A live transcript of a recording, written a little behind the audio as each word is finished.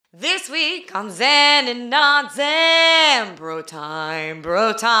This week on Zen and Not Zen, bro time,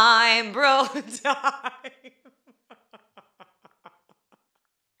 bro time, bro time.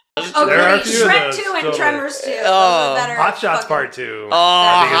 There are a few of Shrek those, 2 and totally. Tremors 2. Oh, Hot Shots Part 2. Oh,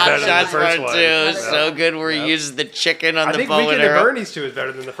 I think it's Hot better than the Shots first Part one. 2 is Yep. so good where he uses the chicken on I the think bow and Weekend at arrow. Bernie's 2 is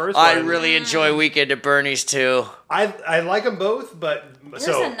better than the first I one. really enjoy Weekend at Bernie's too. I like them both, but There's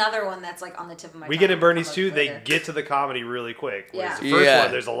so another one that's like on the tip of my Weekend tongue. at Bernie's I'll 2, look they later. get to the comedy really quick. Whereas Yeah. the first Yeah.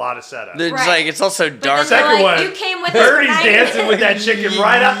 one, there's a lot of setup. It's Right. like it's also But dark. then they're Second like, one, you came with Bernie's us tonight. dancing with that chicken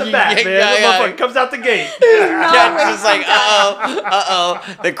right out the bat, man. Yeah, The yeah. motherfucker comes out the gate. Yeah, it's just like, uh-oh,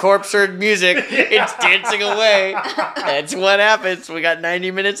 the corpse heard music. It's dancing away. That's what happens. We got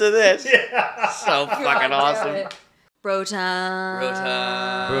 90 minutes of this. So fucking God awesome. damn it. Bro time. Bro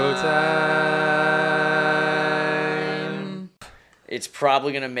time. Bro time. It's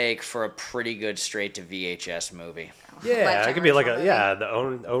probably going to make for a pretty good straight to VHS movie. Yeah, Lifetime it could be like original the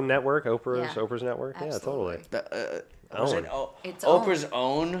own network, Oprah's Yeah. Oprah's network. Absolutely. Yeah, totally. Was it It's Oprah's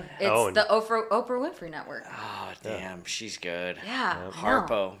own? It's Own. the Oprah Winfrey Network. Oh, damn. She's good. Yeah.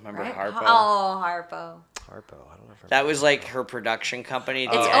 Harpo. Remember Right? Harpo? Oh, Harpo. Harpo. I don't know if I That was like her production company.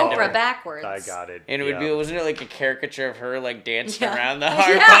 at It's the end of Oprah it. backwards. I got it. And it would be, wasn't it like a caricature of her like dancing Yeah. around the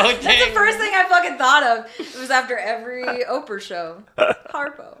Harpo Yeah, thing? that's the first thing I fucking thought of. It was after every Oprah show.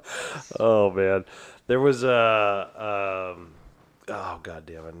 Harpo. Oh man, there was oh god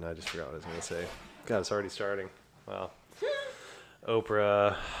damn it! I just forgot what I was gonna say. God, it's already starting. Wow.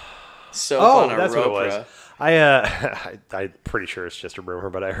 Oprah. Soap Oh, on a that's what it Ropra. was. I'm pretty sure it's just a rumor,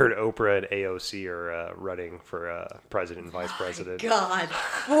 but I heard Oprah and AOC are running for president and vice president. God,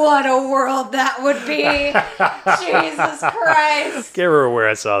 what a world that would be! Jesus Christ! Can't remember where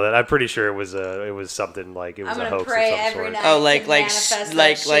I saw that. I'm pretty sure it was something like it was I'm a gonna hoax pray of some every sort. night. Oh, I like can like manifest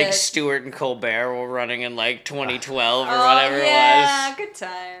like that like shit. Stewart and Colbert were running in like 2012 or Oh whatever yeah, it was. good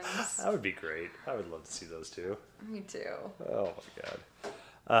times. That would be great. I would love to see those two. Me too. Oh my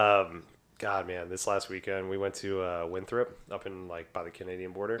god. God, man, this last weekend we went to Winthrop up in like by the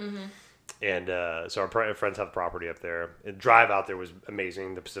Canadian border, and so our friends have property up there. And drive out there was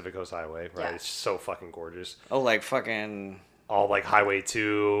amazing. The Pacific Coast Highway, right? Yeah. It's so fucking gorgeous. Oh, like fucking. All like Highway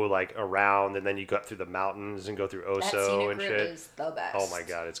 2, like around, and then you go through the mountains and go through That Oso scenic and route shit. is the best. Oh my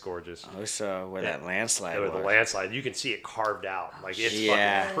god, it's gorgeous. Oh, so where that landslide With was. the landslide, you can see it carved out. Like it's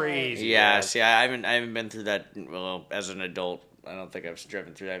Yeah. fucking crazy. Yeah, man. see, I haven't been through that. Well, as an adult, I don't think I've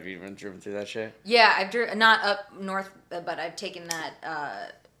driven through that. Have you been driven through that shit? Yeah, I've not up north, but I've taken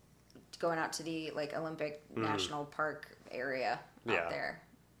that going out to the like Olympic National Park area Yeah. out there.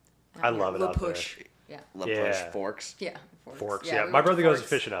 I love it out there. Push. Yeah. La Yeah. Push Forks. Yeah. Forks, we yeah. went My to brother goes Forks.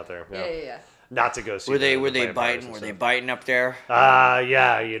 fishing out there. Yeah, yeah, yeah. Not to go see. Were they the biting? vampires and Were they stuff. biting up there?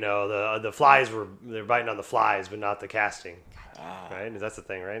 Yeah, you know the flies they're biting on the flies, but not the casting. Right? That's the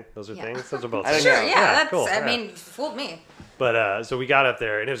thing, right? Those are Yeah. things. Those are both. I don't things. Sure, know. yeah, that's. cool, I yeah. mean, fooled me. But so we got up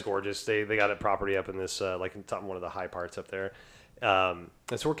there and it was gorgeous. They got a property up in this like in one of the high parts up there. And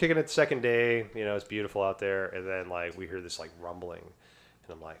so we're kicking it the second day. You know, it's beautiful out there, and then like we hear this like rumbling,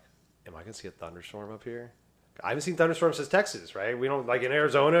 and I'm like, am I gonna see a thunderstorm up here? I haven't seen thunderstorms since Texas, right? We don't like in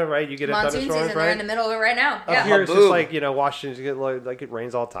Arizona, right? You get a Monsoon thunderstorm, season, right? they're in the middle of it right now. Up Yeah. here, it's Haboob. just like, you know, Washington, you get like it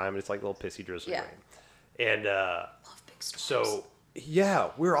rains all the time, and it's like little pissy drizzly Yeah. rain. And Love big storms. so, yeah,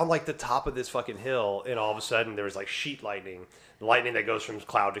 we're on like the top of this fucking hill, and all of a sudden there was like sheet lightning, lightning that goes from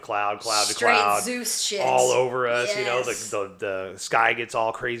cloud to cloud, cloud to Straight cloud, Zeus shit. all over us. You know, Yes. the sky gets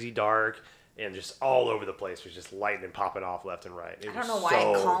all crazy dark, and just all over the place. There's just lightning popping off left and right. It I don't was know why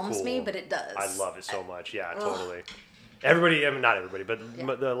so it calms cool. me, but it does. I love it so much. Yeah, totally. Everybody, I mean, not everybody,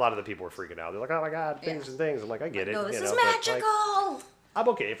 but a lot of the people were freaking out. They're like, "Oh my god, things and things." I'm like, I get it. No, this you is know, but, magical. like, I'm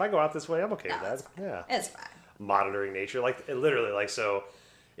okay if I go out this way. I'm okay with it's that. Yeah, It's fine. monitoring nature, like it literally, like so.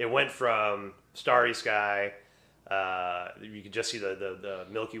 It went from starry sky. You could just see the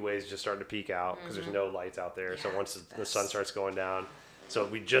Milky Ways just starting to peek out because there's no lights out there. So once the sun starts going down, so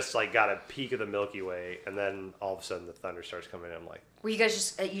we just like got a peek of the Milky Way, and then all of a sudden the thunder starts coming in. I'm like, Were you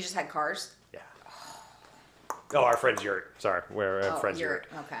guys you just had cars? yeah. Oh, our friend's yurt. Sorry, we're our Oh, friend's yurt.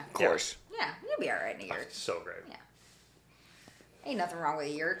 yurt. Okay. Of course. Yeah, you'll be all right in a yurt. So great. Yeah. Ain't nothing wrong with a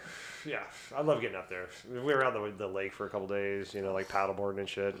yurt. Yeah, I love getting up there. We were out the lake for a couple days, you know, like paddleboarding and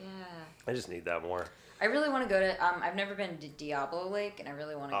shit. Yeah. I just need that more. I really want to go to. I've never been to Diablo Lake, and I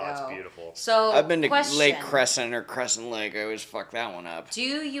really want to go. Oh, it's beautiful. So I've been to question, Lake Crescent or Crescent Lake. I always fuck that one up. Do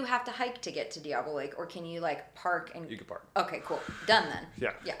you have to hike to get to Diablo Lake, or can you like park and? You can park. Okay, cool. Done then.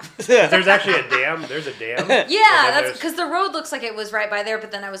 Yeah. Yeah. There's actually a dam. There's a dam. Yeah, And then that's there's- because the road looks like it was right by there,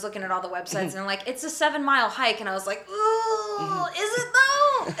 but then I was looking at all the websites and I'm like, it's a 7-mile hike, and I was like, ooh, is it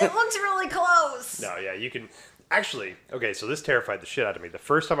though? It looks really close. No, yeah, you can. Actually, okay, so this terrified the shit out of me. The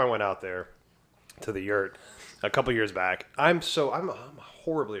first time I went out there to the yurt a couple years back, I'm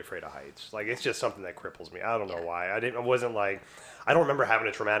horribly afraid of heights. Like, it's just something that cripples me. I don't know why. I don't remember having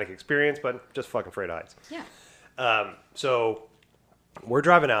a traumatic experience, but just fucking afraid of heights. Yeah. So we're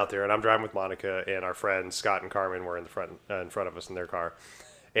driving out there, and I'm driving with Monica, and our friends Scott and Carmen were in front of us in their car,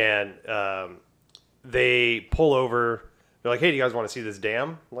 and they pull over. They're like, "Hey, do you guys want to see this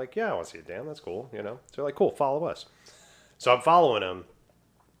dam?" I'm like, "Yeah, I want to see a dam. That's cool, So they're like, "Cool, follow us." So I'm following them,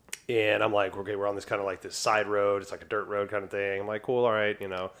 and I'm like, "Okay, we're on this kind of like this side road. It's like a dirt road kind of thing." I'm like, "Cool, all right,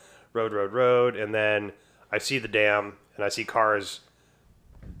 road," and then I see the dam, and I see cars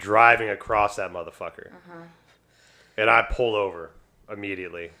driving across that motherfucker, and I pull over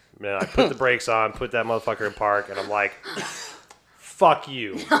immediately. Man, I put the brakes on, put that motherfucker in park, and I'm like, fuck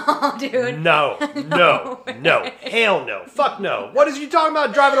you. Oh, dude. No. Hell no. Fuck no. What is you talking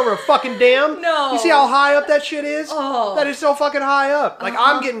about driving over a fucking dam? No. You see how high up that shit is? Oh. That is so fucking high up. Like,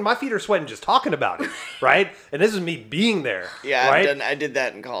 my feet are sweating just talking about it, right? And this is me being there, Yeah, right? I did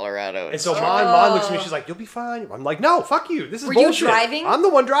that in Colorado. And so Mon looks at me, she's like, "You'll be fine." I'm like, "No, fuck you. This is Were bullshit." you driving? I'm the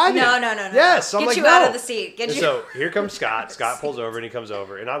one driving. No. Yes. I'm Get like, you no. out of the seat. And so here comes Scott. Scott pulls over and he comes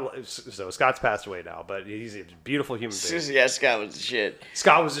over. And so Scott's passed away now, but he's a beautiful human being. Yeah, Scott was the shit.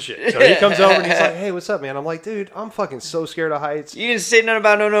 Scott was the shit. So he comes over and he's like, "Hey, what's up, man?" I'm like, "Dude, I'm fucking so scared of heights." You didn't say nothing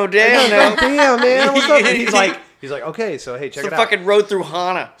about no damn now. Damn, man, what's up? And he's like, "Okay, so hey, check It's it the out." fucking road through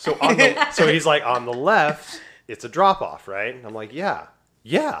Hana. So he's like, on the left, it's a drop off, right? And I'm like, yeah,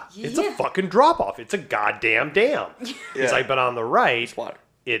 it's a fucking drop off. It's a goddamn dam. Yeah. He's like, but on the right, water.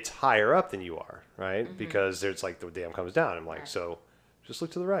 it's higher up than you are, right? Because there's like the dam comes down. I'm like, so just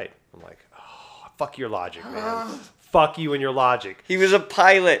look to the right. I'm like, oh, fuck your logic, man. Fuck you and your logic. He was a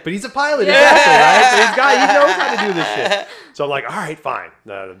pilot. But he's a pilot, exactly, right? So he knows how to do this shit. So I'm like, all right, fine.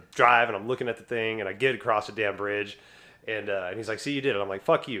 Drive, and I'm looking at the thing, and I get across the damn bridge, and he's like, "See, you did it." I'm like,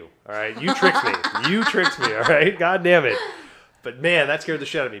 "Fuck you, all right? You tricked me, all right? God damn it." But man, that scared the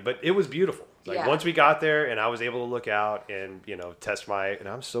shit out of me. But it was beautiful. Like once we got there, and I was able to look out and test and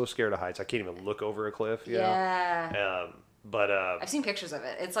I'm so scared of heights, I can't even look over a cliff. You know? But I've seen pictures of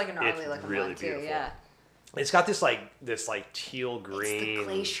it. It's like a gnarly looking really one too. beautiful. Yeah. It's got this teal green. It's the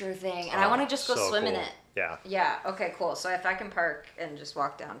glacier thing, and I want to just go swim in cool. it. Yeah. Yeah. Okay. Cool. So if I can park and just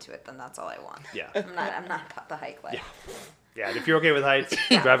walk down to it, then that's all I want. Yeah. I'm not about the hike life. Yeah. Yeah. And if you're okay with heights,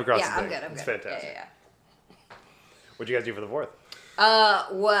 drive across the I'm thing. good. It's fantastic. Yeah. What'd you guys do for the 4th?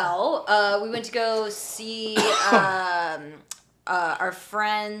 We went to go see our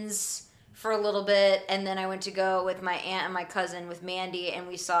friends for a little bit, and then I went to go with my aunt and my cousin with Mandy, and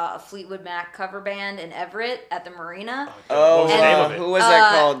we saw a Fleetwood Mac cover band in Everett at the marina. What was the name of it? Who was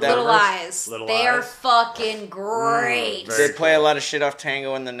that called? Little Eyes. Little they Eyes? are fucking great. Did they play a lot of shit off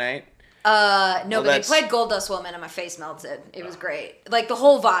Tango in the Night? No, but they played Gold Dust Woman, and my face melted. It was great. Like the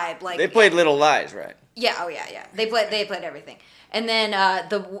whole vibe. Like They played Little Lies, right? yeah, oh yeah. They played everything. And then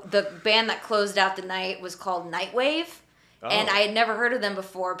the band that closed out the night was called Nightwave. And I had never heard of them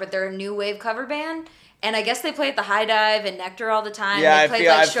before, but they're a new wave cover band. And I guess they play at the High Dive and Nectar all the time. Yeah, they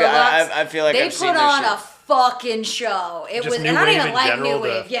I feel like they I've seen put their on shit. a fucking show. It Just was, new and I don't wave even in like general, new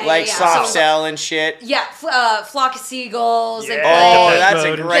wave. Yeah, Like yeah. Soft So- Cell and shit. Yeah, Flock of Seagulls. Yeah. They Oh, played. that's a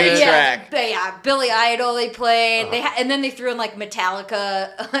Mode and great shit. track. Yeah, Billy Idol they played. And then they threw in like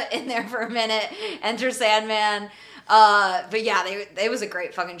Metallica in there for a minute. Enter Sandman. But yeah, it was a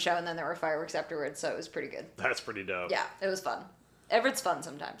great fucking show, and then there were fireworks afterwards, so it was pretty good. That's pretty dope. Yeah, it was fun. Everett's fun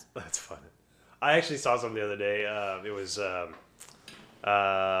sometimes. That's funny. I actually saw something the other day. It was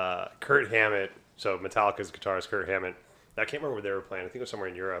Kurt Hammett. So Metallica's guitarist Kurt Hammett. I can't remember where they were playing. I think it was somewhere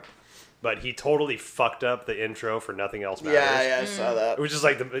in Europe. But he totally fucked up the intro for Nothing Else Matters. Yeah, I saw that. It was just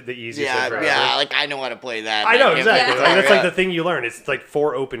like the easiest Yeah, intro ever. yeah, like I know how to play that. I know, can't exactly. play Like, it. that's like the thing you learn. It's like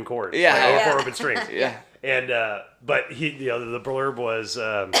 4 open chords. Yeah, like, or yeah. 4 open strings. Yeah. And but he, the blurb was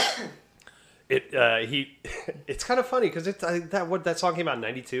it's kind of funny because it's that song came out in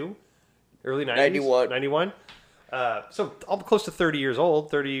 92, early 90s, 91. So I'm close to 31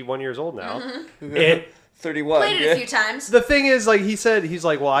 years old now. And 31. Played it a few times. the thing is, like he's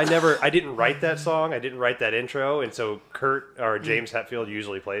like, well, I didn't write that song. I didn't write that intro. And so Kurt or James Hetfield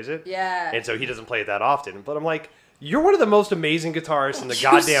usually plays it. Yeah. And so he doesn't play it that often. But I'm like, you're one of the most amazing guitarists in the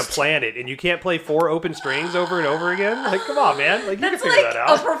goddamn planet, and you can't play 4 open strings over and over again? Like, come on, man. Like, you That's can figure like that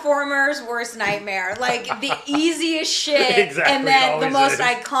a out. performer's worst nightmare. Like the easiest shit, Exactly, and then the always most is.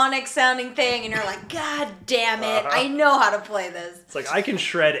 iconic sounding thing, and you're like, God damn it! I know how to play this. It's like, I can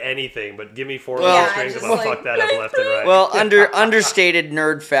shred anything, but give me 4 Well, open yeah, strings, just and I'll like- fuck that up left and right. Well, understated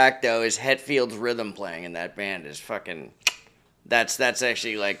nerd fact though is Hetfield's rhythm playing in that band is fucking. That's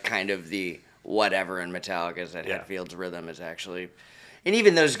actually like kind of the whatever in Metallica is that Yeah. Hetfield's rhythm is actually, and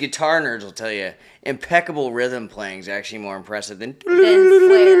even those guitar nerds will tell you, impeccable rhythm playing is actually more impressive than. Then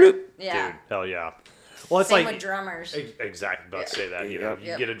Flair. Yeah. Dude, hell yeah. Well, it's Same like with drummers. exactly about to say that. You know, Yep.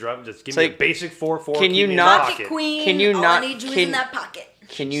 you get a drum, just give It's me like, a basic 4/4. can keep you me in not- the Pocket pocket. queen. Can you all not- I need you is can- in that pocket.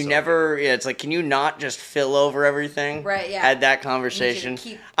 Can you So never? Yeah, it's like, can you not just fill over everything? Right, yeah. Had that You conversation. need to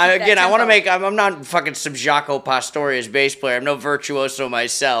keep I that want to tempo. make. I'm not fucking Subjaco Pastorius bass player. I'm no virtuoso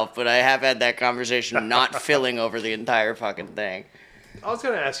myself, but I have had that conversation, not filling over the entire fucking thing. I was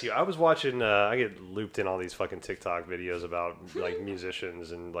gonna ask you. I was watching. I get looped in all these fucking TikTok videos about like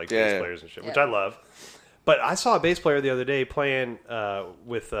musicians and like Yeah. bass players and shit, which Yeah. I love. But I saw a bass player the other day playing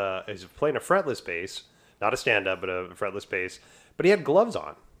he's playing a fretless bass, not a stand up, but a fretless bass. But he had gloves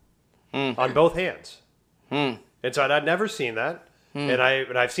on both hands. And so I'd never seen that. And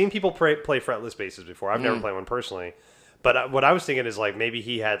I've seen people play fretless basses before. I've never played one personally. But what I was thinking is like maybe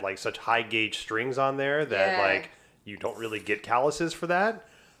he had like such high gauge strings on there that Yeah. like you don't really get calluses for that.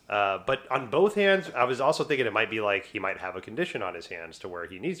 But on both hands, I was also thinking it might be like he might have a condition on his hands to where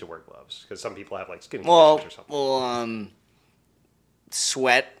he needs to wear gloves because some people have like skin conditions or something.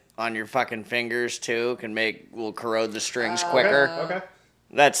 Sweat on your fucking fingers too will corrode the strings quicker. Okay.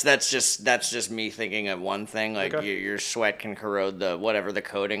 That's just me thinking of one thing. Like Okay. your sweat can corrode the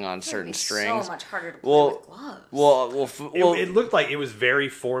coating on certain It'd be strings. So much harder to play Well, with gloves. Well, It looked like it was very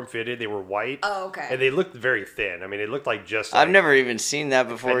form fitted. They were white. Oh, okay. And they looked very thin. I mean, it looked like just. I've like- never even seen that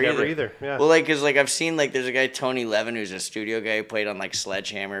before I've either. never either, yeah. Well, like, cause like I've seen like there's a guy Tony Levin who's a studio guy who played on like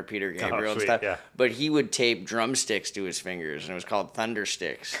Sledgehammer, Peter Gabriel and sweet, stuff. yeah. But he would tape drumsticks to his fingers, and it was called thunder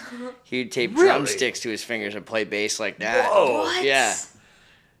sticks. He'd tape Really? drumsticks to his fingers and play bass like that. Whoa. What? Yeah.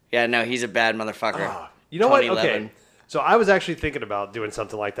 Yeah, no, he's a bad motherfucker. You know Tony what? Okay. Levin. So I was actually thinking about doing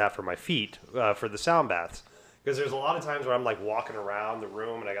something like that for my feet for the sound baths. Because there's a lot of times where I'm like walking around the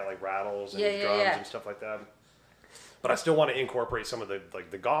room and I got like rattles and drums and stuff like that. But I still want to incorporate some of the like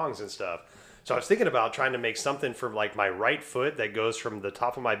the gongs and stuff. So I was thinking about trying to make something for like my right foot that goes from the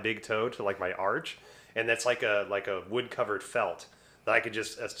top of my big toe to like my arch, and that's like a wood covered felt that I could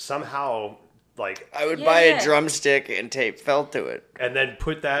just somehow like I would buy Yeah. a drumstick and tape felt to it. and then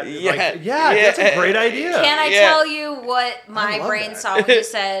put that Yeah. like that's a great idea. Can I Yeah. tell you what my love brain that. saw when you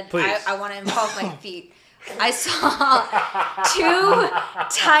said Please. I want to involve my feet? I saw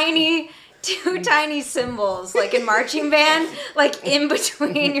two tiny cymbals, like in marching band, like in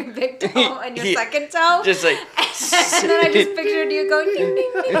between your big toe and your Yeah. second toe. Just like And then I just pictured you going ding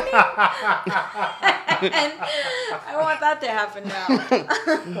ding ding ding. And I want that to happen now.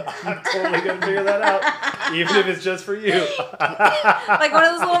 I'm totally gonna figure that out, even if it's just for you. Like one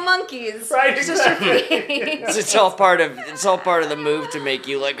of those little monkeys. Right, It's just your exactly. feet. it's all part of the move to make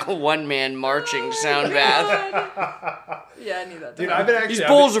you like a one man marching sound bath. Yeah, I knew that. Dude, I've been actually These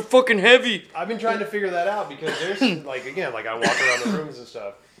bowls are fucking heavy. I've been trying to figure that out because there's like again, like I walk around the rooms and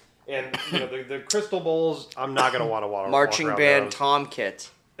stuff, and you know the crystal bowls. I'm not gonna want to Marching walk around band those. tom kit.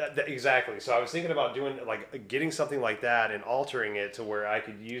 Exactly. So I was thinking about doing like getting something like that and altering it to where I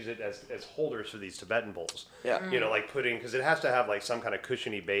could use it as holders for these Tibetan bowls. Yeah. You know, like putting because it has to have like some kind of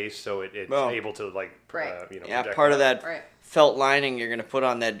cushiony base so it's Well, able to like Right. Yeah, project part of out. that Right. felt lining you're gonna put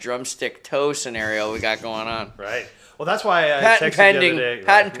on that drumstick toe scenario we got going on. Right. Well, that's why I Patent texted pending, the other day.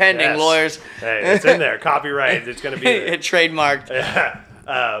 patent pending, Yes. lawyers. Hey, it's in there. Copyright. It's going to be there. Trademarked.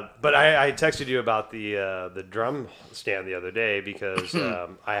 But I texted you about the drum stand the other day because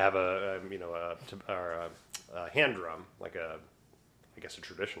I have a hand drum, like I guess a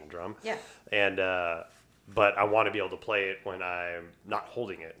traditional drum. Yeah. And but I want to be able to play it when I'm not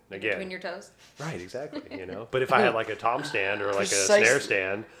holding it again. Between your toes. Right, exactly. But if I had like a tom stand or like a Precisely. snare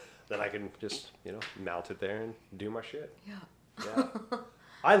stand, then I can just mount it there and do my shit. Yeah.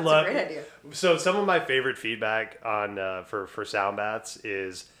 I love. great idea. So some of my favorite feedback on for sound baths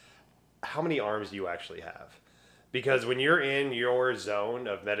is how many arms you actually have, because when you're in your zone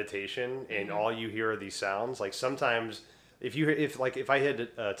of meditation and all you hear are these sounds, like sometimes if I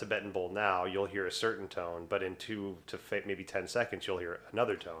hit a Tibetan bowl now, you'll hear a certain tone, but in maybe 10 seconds you'll hear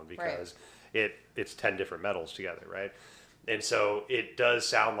another tone because it's 10 different metals together, right? And so it does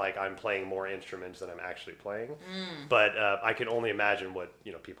sound like I'm playing more instruments than I'm actually playing, but I can only imagine what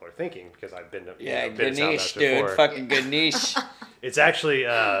people are thinking because I've been Yeah, been in sound baths Ganesh, dude. before. Fucking Ganesh. It's actually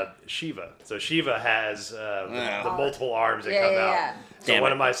Shiva. So Shiva has the multiple arms that Yeah, come yeah, out. yeah. So Damn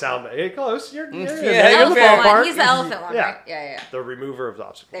one it. of my sound close. You're in Yeah, there. you're The Elephant fair. one. ballpark. He's the elephant one, Yeah. right? Yeah. The remover of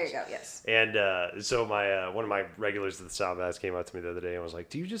obstacles. There you go. Yes. And so my one of my regulars at the sound baths came up to me the other day and was like,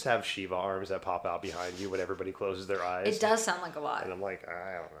 "Do you just have Shiva arms that pop out behind you when everybody closes their eyes?" It does sound like a lot. And I'm like,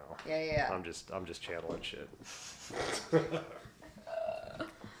 I don't know. Yeah. I'm just channeling shit.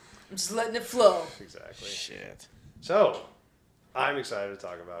 I'm just letting it flow. Exactly. Shit. So, I'm excited to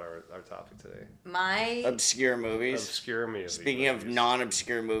talk about our topic today. My Obscure movies. Obscure movies. Speaking of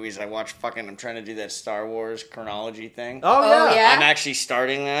non-obscure movies, I watched I'm trying to do that Star Wars chronology thing. Oh, yeah. yeah. I'm actually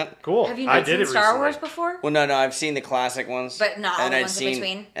starting that. Cool. Have you I not did seen it Star recently. Wars before? Well, no, I've seen the classic ones. But not all and the I've ones seen, in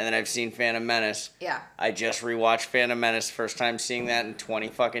between? And then I've seen Phantom Menace. Yeah. I just rewatched Phantom Menace. First time seeing that in 20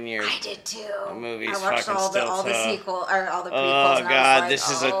 fucking years. I did too. The movie's I watched fucking all the still tough. sequel or all the prequels. Oh, and I was God, like, this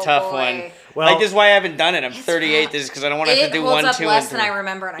is oh, a tough boy. one. Well- Like, this is why I haven't done it. I'm It's 38. rough. This is because I don't want to have It to do holds 1, up 2, less and than 3. I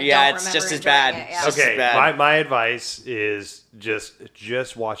remember, and I Yeah, don't it's remember just as enjoying bad. it. Yeah. It's just Okay, as bad. my advice is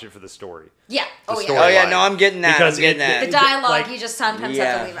just watch it for the story. Yeah. Oh, The yeah. story Oh, yeah, line. no, I'm getting that. Because I'm getting it- that. The dialogue, like- you just sometimes Yeah.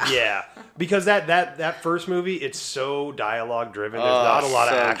 have to leave out. Yeah, because that first movie, it's so dialogue driven. There's Oh, not a lot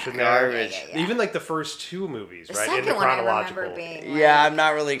of so action garbage. there. Yeah. Even like the first 2 movies, The right? second In the one I chronological. remember being. Yeah, I'm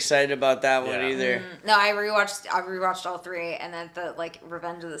not really excited about that one Yeah. either. No, I rewatched all 3, and then the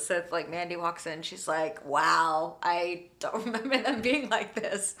Revenge of the Sith, Mandy walks in, she's like, "Wow, I don't remember them being like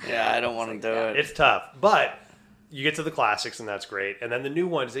this." Yeah, I don't want to do it. It's tough, but you get to the classics, and that's great. And then the new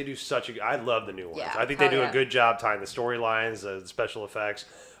ones, they do such a. I love the new ones. Yeah. I think they Oh, do yeah. a good job tying the storylines, the special effects.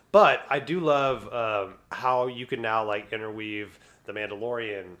 But I do love how you can now interweave the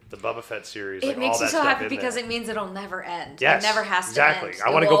Mandalorian, the Boba Fett series. It all makes that you so stuff happy in because there. it means it'll never end. Yes, It never has to exactly. end. I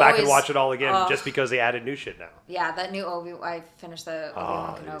want to It go will back and always- watch it all again Oh. just because they added new shit now. Yeah, that new I finished the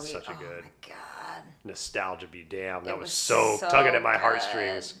Obi-Wan it Kenobi. is such a oh good- my god. Nostalgia be damned. That It was so tugging at my good.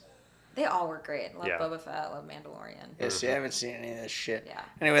 heartstrings. They all were great. Love Yeah. Boba Fett, love Mandalorian. Yeah, see, I haven't seen any of this shit. Yeah.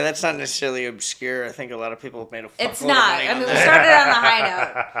 Anyway, that's not necessarily obscure. I think a lot of people have made a fuckload It's of not. money I on mean, we that. started on the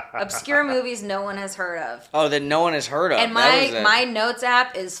high note. Obscure movies no one has heard of. Oh, that no one has heard of. And That was it. my notes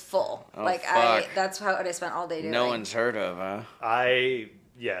app is full. Oh, fuck. That's what I spent all day doing. No one's heard of, huh?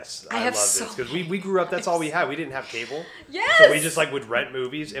 Yes, I I have love so this because we grew up. That's all we had. We didn't have cable, Yes. so we just would rent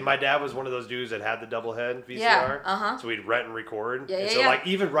movies. And my dad was one of those dudes that had the double head VCR. Yeah, uh-huh. So we'd rent and record. Yeah, and yeah, so yeah.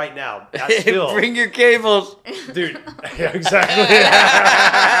 even right now, that's still Bring your cables. dude. Yeah, exactly.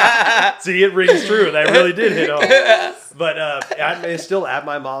 See, it rings true. That really did hit home. But it's still at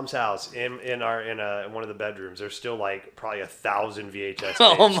my mom's house in one of the bedrooms. There's still probably 1,000 VHS tapes.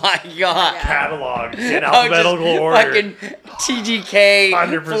 Oh my god. Cataloged in Oh, alphabetical just order. Fucking TGK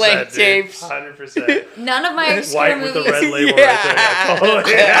 100%, blank dude. tapes. 100%. None of my obscure White movies. with the red label Yeah. right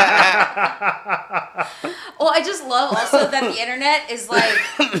there. Yeah, totally. Well, I just love also that the internet is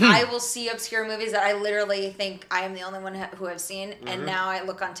I will see obscure movies that I literally think I am the only one who have seen, and now I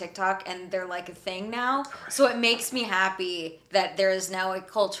look on TikTok and they're like a thing now. So it makes me happy that there is now a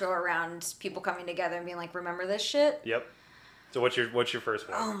culture around people coming together and being like, "Remember this shit?" Yep. So what's your first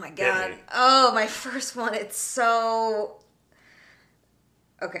one? Oh my Hit god! me. Oh, my first one. It's so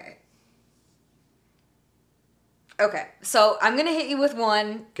okay. Okay, so I'm gonna hit you with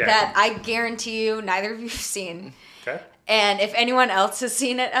one Okay. that I guarantee you neither of you have seen. Okay. And if anyone else has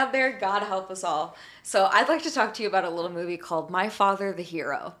seen it out there, God help us all. So I'd like to talk to you about a little movie called My Father the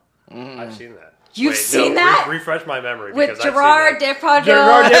Hero. I've seen that. You've seen that? Refresh my memory With because I've Gerard seen that. Depardieu.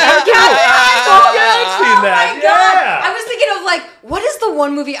 Gerard Depardieu. I've seen that. Oh my God. Yeah. I was thinking of what is the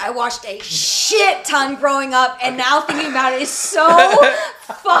one movie I watched a shit ton growing up, and now thinking about it is so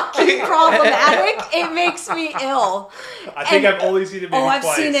fucking problematic. It makes me ill. I think And- I've only seen it maybe Oh, I've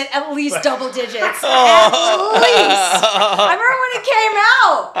twice. seen it at least double digits. At least. I remember when it came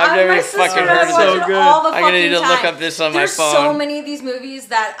out. I've never my sister fucking and I heard of watched it. it So good. all the I'm gonna need fucking to look time. up this on my There's phone. so many of these movies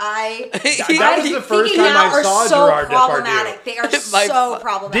that That was the first thinking time now I are saw so Gerard Depardieu. problematic. They are My so fu-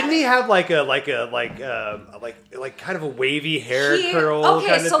 problematic. Didn't he have like kind of a wavy hair curl Okay,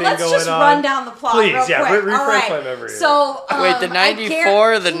 kind of so thing let's going just on? run down the plot Please, real yeah, quick. refresh All right. my memory. So, Wait, the I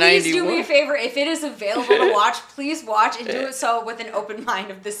 94 or the please do 91? me a favor. If it is available to watch, please watch and do it so with an open mind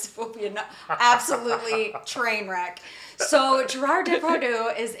of this will be an absolutely train wreck. So Gerard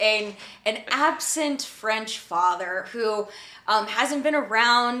Depardieu is an absent French father who hasn't been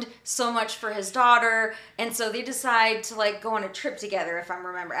around so much for his daughter, and so they decide to go on a trip together. If I'm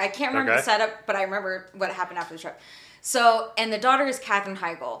remembering, I can't remember the Okay. setup, but I remember what happened after the trip. So, and the daughter is Katherine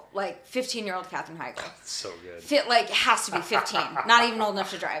Heigl, 15-year-old Katherine Heigl. So good. Has to be 15, not even old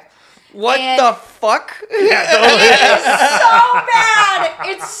enough to drive. What And- the fuck? Yeah, totally. It's so bad.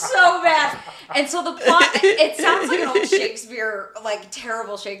 It's so bad. And so the plot, it sounds like an old Shakespeare,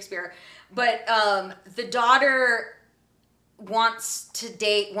 terrible Shakespeare. But the daughter wants to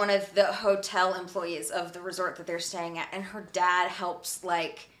date one of the hotel employees of the resort that they're staying at. And her dad helps,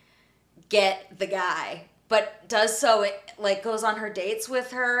 get the guy. But does so, it, goes on her dates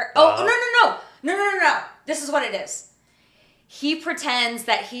with her. Oh, no. This is what it is. He pretends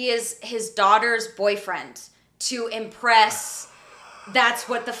that he is his daughter's boyfriend to impress That's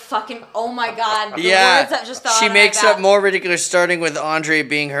what the fucking, oh my god, the Yeah, words that just fell she out of makes my up mouth. more ridiculous, starting with Andre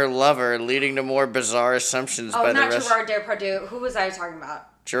being her lover, leading to more bizarre assumptions Oh, by the not rest. Gerard Depardieu. Who was I talking about?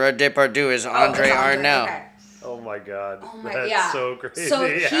 Gerard Depardieu is Oh, Andre it's Arnau. Okay. Oh my god. Oh my, That's yeah. so crazy. So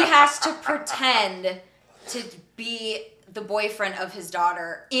Yeah. he has to pretend to be the boyfriend of his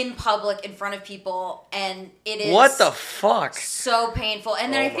daughter in public in front of people, and it is What the fuck? so painful.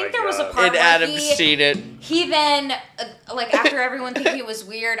 And then Oh I think my there was a God. part And where Adam's seen it. he then like after everyone thinking it was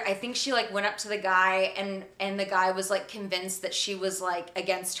weird, I think she like went up to the guy and the guy was like convinced that she was like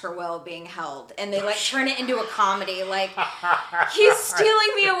against her will being held, and they like turn it into a comedy like he's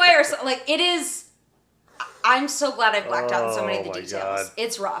stealing me away or something. Like it is. I'm so glad I blacked out in so many of the Oh my details. God.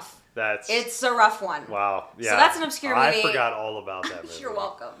 It's rough. It's a rough one. wow. Yeah. So that's an obscure movie. I forgot all about that movie. You're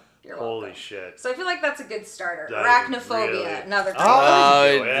welcome. You're welcome. Holy shit. So I feel like that's a good starter. That is Arachnophobia, really- another Oh,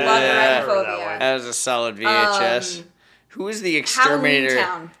 title. yeah. Love I remember Arachnophobia. that one. That was a solid VHS. Who is the Halloween exterminator?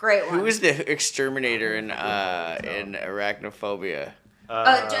 Town, great one. Who is the exterminator in Arachnophobia?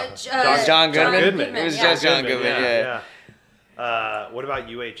 John Goodman? It was yeah. just John Goodman, yeah. What about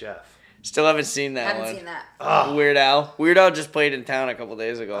UHF? Still haven't seen that Haven't one. seen that. Oh, Weird Al. Weird Al just played in town a couple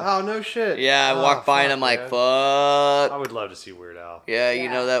days ago. oh no shit. Yeah, I Oh, walked by and fuck, I'm like, man. fuck. I would love to see Weird Al. Yeah, you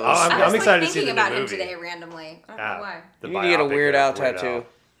Yeah. know that Oh, was. I was excited to like see thinking the new about him movie. today randomly. I don't Ah, know why. the You need to get a biopic Weird of Al tattoo.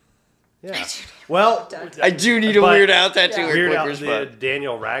 Yeah. Well, I do need a but Weird Al tattoo. Yeah. or Weird Al, Clippers, the but-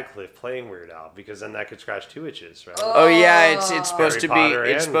 Daniel Radcliffe playing Weird Al, because then that could scratch 2 itches, right? Oh yeah, it's supposed Harry to Potter be.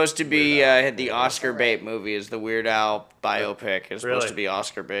 It's and supposed to be Weird Al. the Oscar bait movie. Is the Weird Al biopic? It's supposed Really? to be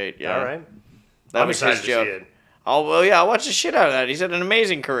Oscar bait. Yeah. All right. That I'm was excited his to joke. see it. Oh well, yeah. I'll watch the shit out of that. He's had an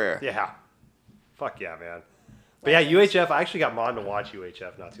amazing career. Yeah. Fuck yeah, man. But yeah, UHF, I actually got Mon to watch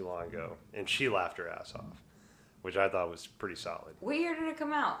UHF not too long ago, and she laughed her ass off, which I thought was pretty solid. What year did it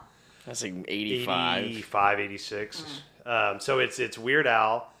come out? That's like 85. 85, 86. So it's Weird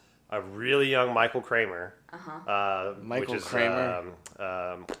Al, a really young Michael Kramer. Michael which is, Kramer?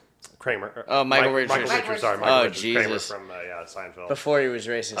 Kramer. Oh, Michael Richards. Michael Michael Richards, sorry. Richards. Michael Oh, Richards. Kramer Jesus. from Seinfeld. Before he was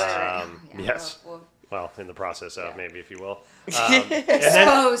racist. Yeah, yes. well, Well, in the process of, maybe, if you will.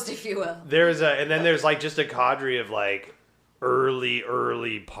 exposed, if you will. There's like just a cadre of like early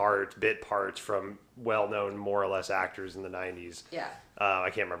bit parts from well-known more or less actors in the 90s. Yeah. I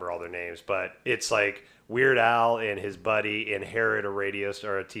can't remember all their names, but it's like Weird Al and his buddy inherit a radio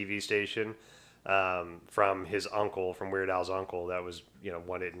or a TV station from his uncle, from Weird Al's uncle that was,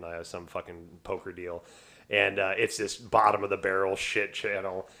 won it in some fucking poker deal. And it's this bottom of the barrel shit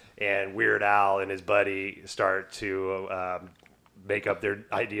channel. And Weird Al and his buddy start to make up their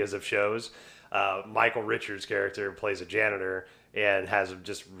ideas of shows. Michael Richards' character plays a janitor and has a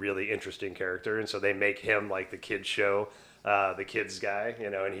just really interesting character. And so they make him like the kids show, the kids guy,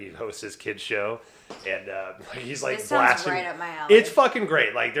 and he hosts his kids show. And he's like This sounds blasting. right up my alley. It's fucking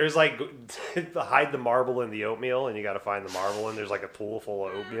great. Like there's like hide the marble in the oatmeal, and you got to find the marble, and there's like a pool full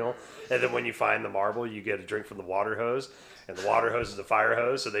of oatmeal. And then when you find the marble, you get a drink from the water hose. And the water hose is a fire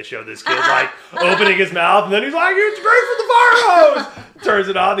hose, so they show this kid like opening his mouth, and then he's like, "It's great for the fire hose." Turns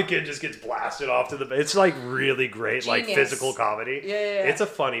it on, the kid just gets blasted off to the. It's like really great, like Genius. physical comedy. Yeah. It's a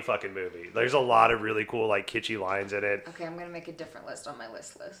funny fucking movie. There's a lot of really cool like kitschy lines in it. Okay, I'm gonna make a different list on my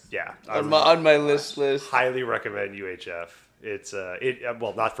list. Yeah, On my list. highly recommend UHF. It's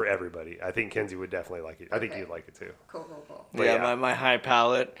well, not for everybody. I think Kenzie would definitely like it. I think Okay. you'd like it too. Cool. But Yeah, yeah. my high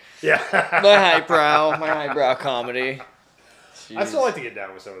palate, Yeah. my highbrow comedy. I still like to get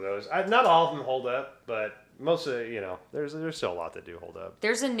down with some of those. Not all of them hold up, but most of there's still a lot that do hold up.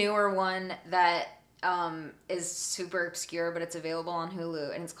 There's a newer one that is super obscure, but it's available on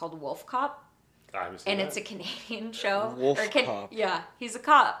Hulu, and it's called Wolf Cop. I haven't seen And that. it's a Canadian show. Wolf Cop. Yeah, he's a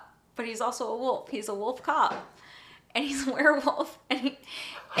cop, but he's also a wolf. He's a wolf cop. And he's a werewolf. And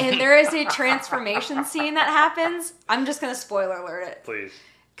there is a transformation scene that happens. I'm just going to spoiler alert it. Please.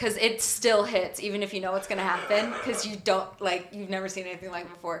 Because it still hits, even if you know what's going to happen. Because you don't, you've never seen anything like it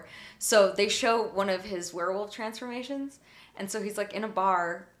before. So they show one of his werewolf transformations. And so he's in a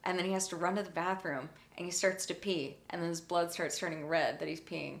bar, and then he has to run to the bathroom, and he starts to pee. And then his blood starts turning red that he's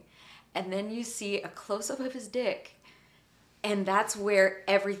peeing. And then you see a close-up of his dick. And that's where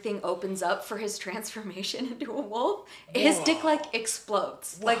everything opens up for his transformation into a wolf. His dick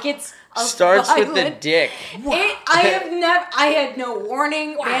explodes. It's a Starts with the violent- dick. I had no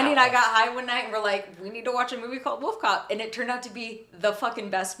warning. Randy and I got high one night and we're like, we need to watch a movie called Wolf Cop. And it turned out to be the fucking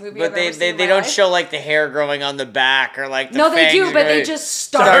best movie But I've ever seen they in my don't life. show the hair growing on the back or the No, they do, fangs but they growing. just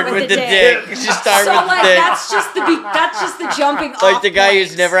start with the dick. Just start So with the dick. that's just the jumping off. The guy who's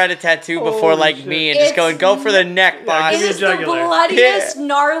point. never had a tattoo before, Holy like shit. me, and just going, go for the neck, boss. It is the jugular. bloodiest,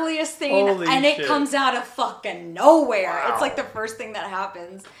 gnarliest thing, Holy and it shit. comes out of fucking nowhere. Wow. It's like the first thing that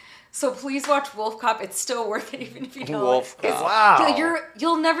happens. So please watch Wolf Cop. It's still worth it, even if you don't. Wolf It's- Cop. Wow.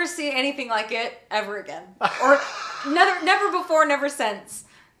 You'll never see anything like it ever again, or never before, never since.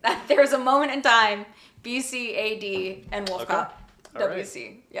 That there's a moment in time. BC, AD, and Wolf Okay. Cop. All right.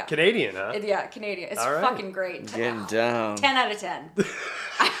 WC. Yeah. Canadian, huh? Yeah, Canadian. It's All right. fucking great. Getting down. 10 out of 10.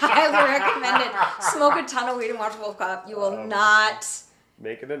 I highly recommend it. Smoke a ton of weed and watch Wolf Cop. You will not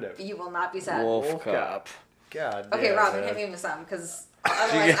Making a note. be sad. Wolf Wolf Cop. God. Okay, damn, Robin, man. hit me with some, because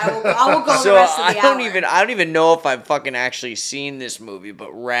otherwise I will go So the rest of the I don't hour. even know if I've fucking actually seen this movie, but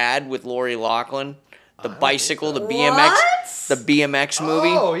Rad with Lori Loughlin, the bicycle, the BMX, What? the BMX movie.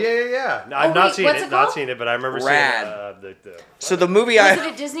 Oh yeah. No, I've Oh, not wait, seen what's it. it Not called? seen it, but I remember Rad. seeing the So the movie Was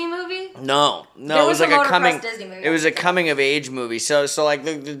it a Disney movie? No, There it was was like a a coming. motocross Disney movie. It was a coming of age movie. So like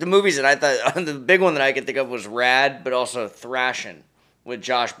the movies that I thought the big one that I could think of was Rad, but also Thrashin' with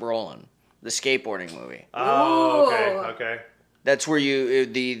Josh Brolin, the skateboarding movie. Oh, okay, Ooh. okay. That's where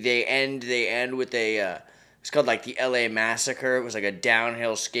they end with a. It's called like the L.A. Massacre. It was like a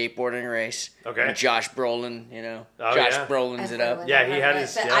downhill skateboarding race. Okay. And Josh Brolin, you know, Oh, Josh yeah. Brolin's it up. I Yeah, he had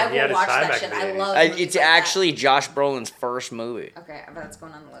his- But yeah, I he had will his watch time that back shit. in the I 80s. love It's movies like actually Josh Brolin's first movie. that. Okay, I bet it's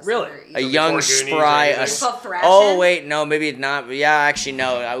going on the list. Really? Very A easy. young, Goonies or spry. anything? It's called Thrashin'? Oh wait, no, maybe it's not. Yeah, actually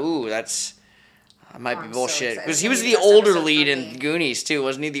no. Ooh, that's. I might be I'm so bullshit excited. because It's he was gonna be the the best older episode lead for in me. Goonies too,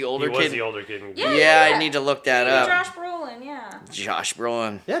 wasn't he? The older He was kid. the older kid. In Yeah, Yeah, yeah. I need to look that Yeah, up. Josh Brolin, yeah. Josh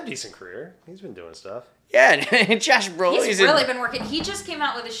Brolin. He had a decent career. He's been doing stuff. Yeah, Josh Brolin. He's really been working. He just came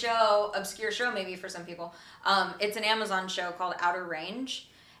out with a show, obscure show maybe for some people. It's an Amazon show called Outer Range.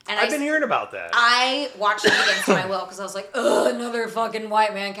 And I've been hearing about that. I watched it against my will because I was like, ugh, another fucking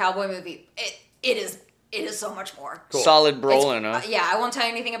white man cowboy movie. It is so much more. Cool. Solid It's- Brolin, huh? Yeah, I won't tell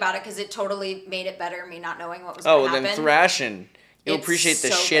you anything about it because it totally made it better, me not knowing what was Oh, going to well, happen. then Thrashin'. You'll It's appreciate the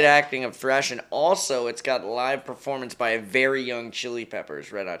so shit good. acting of Thrashin'. Also, it's got live performance by a very young Chili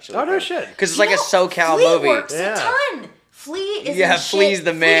Peppers, Red Hot Chili Oh, no Peppers. shit. Because it's You like a know, SoCal Flea movie. works Yeah. a ton. Flea is Yeah, in Flea's shit.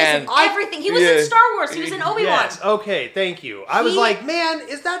 the man. Flea is in everything. He was Yeah. in Star Wars. He was in Obi-Wan. Yes. Okay. Thank you. I was He- like, man,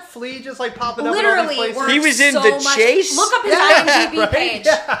 is that Flea just like popping up in all Literally, these places? works He was in so The much. Chase? Look up his Yeah, IMDb right? page.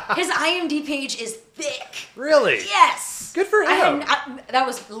 Yeah. His IMDb page is thick. Really? Yes. Good for him. That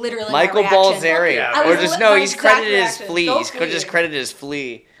was literally Michael my reaction. Balzeri. Yeah, I Or was just, li- no, my he's exact credited as reaction. Flea. Go He's Flea. just credited as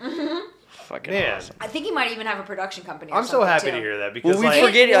Flea. Fucking Man. awesome. I think he might even have a production company. Or I'm so something, happy too. to hear that because Well, we like,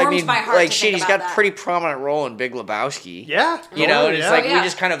 forget, It I warms mean, my heart like to shit, think he's about got that. pretty prominent role in Big Lebowski. yeah, You know, and it's like yeah. we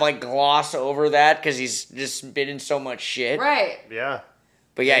just kind of like gloss over that because he's just been in so much shit. Right. yeah.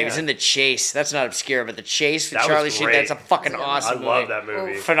 But yeah, he was Yeah. in The Chase. That's not obscure, but The Chase with That was Charlie Sheen, great. that's a fucking I awesome I movie. love that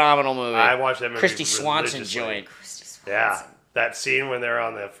movie. Phenomenal movie. I watched that movie. Christy Swanson religiously. joint. Christy Swanson. Yeah, that scene when they're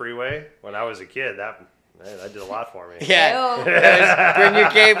on the freeway when I was a kid, that did a lot for me. Yeah. Ew. Bring your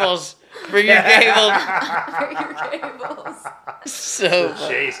cables. Bring your cables. Bring your cables. So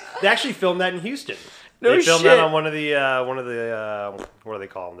Chase. They actually filmed that in Houston. No They filmed shit. that on one of the what do they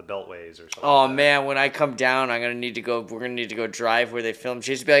call them? The Beltways or something. Oh man, when I come down, we're gonna need to go drive where they filmed.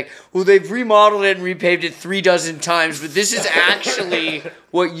 She's be like, well, they've remodeled it and repaved it 36 times, but this is actually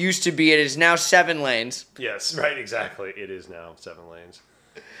what used to be. It is now 7 lanes. Yes, right, exactly. It is now 7 lanes.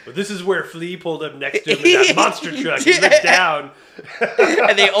 But this is where Flea pulled up next to him in that monster truck. He looked down.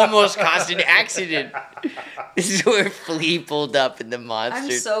 And they almost caused an accident. This is where Flea pulled up in the monster.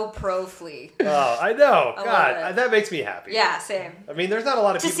 I'm so pro Flea. Oh, I know. I love God, it. that makes me happy. Yeah, same. I mean, there's not a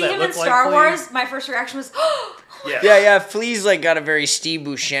lot of To people see that him look in like Star Flea. Wars, my first reaction was, Yeah, Flea's like got a very Steve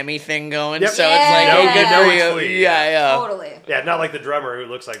Buscemi thing going, Yep. so Yeah. it's like No good good for knowing you. Flea. Yeah. totally. Yeah, not like the drummer who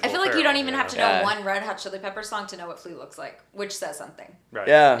looks like. I Will feel like you Ferrell, don't even have to know Yeah. one Red Hot Chili Pepper song to know what Flea looks like, which says something. Right.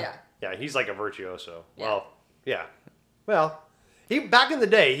 Yeah. Yeah. Yeah, he's like a virtuoso. Yeah. Well, yeah. Well, he back in the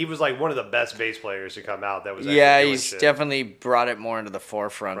day, he was like one of the best bass players to come out. That was actually Yeah, doing he's shit. definitely brought it more into the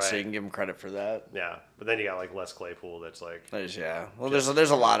forefront, so Right. you can give him credit for that. Yeah, but then you got like Les Claypool. That's like Well, there's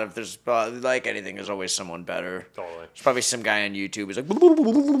a lot of like anything. There's always someone better. totally. There's probably some guy on YouTube who's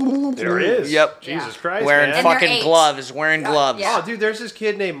like, There is. Yep. Jesus Yeah. Christ, Wearing man. And they're fucking 8. gloves. Wearing gloves. Yeah. Oh, dude, there's this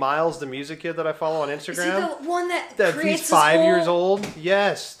kid named Miles, the music kid that I follow on Is he Instagram. the one that That creates he's his 5 whole- years old.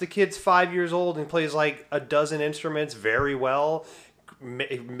 Yes, the kid's 5 years old and plays like a dozen instruments very well.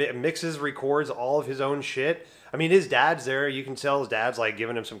 Mixes, records all of his own shit. I mean, his dad's there. You can tell his dad's like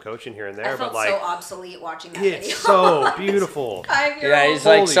giving him some coaching here and there. I felt but like, so obsolete watching that video. it's so beautiful. 5-year-old. Yeah, he's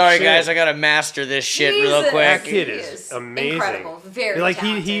like, Holy sorry shit. guys, I gotta master this shit real Jesus. That quick. kid He is is amazing. incredible. Very like he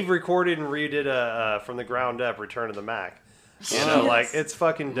talented. recorded and redid a from the ground up Return of the Mac. You know, like it's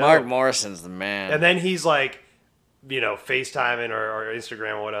fucking dope. Mark Morrison's the man. And then he's like FaceTiming or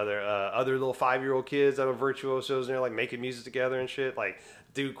Instagram or what other little 5-year-old kids that are virtuosos and they're like making music together and shit. Like,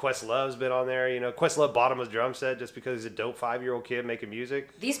 dude, Questlove's been on there. Questlove bought him a drum set just because he's a dope 5-year-old kid making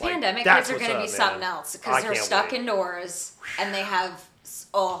music. These like, pandemic that's kids are going to be what's up, something man. else because they're stuck indoors and they have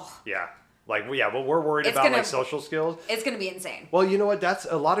Yeah. Like, but we're worried It's about gonna- like social skills. it's going to be insane. Well, you know what? That's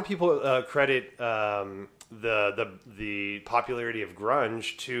a lot of people credit the popularity of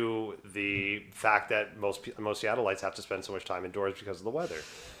grunge to the fact that most Seattleites have to spend so much time indoors because of the weather.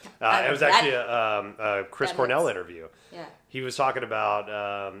 It was actually a Chris Cornell interview. Yeah. He was talking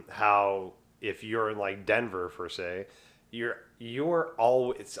about how if you're in like Denver, per se,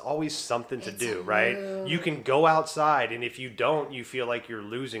 it's always something to do, right? You can go outside, and if you don't, you feel like you're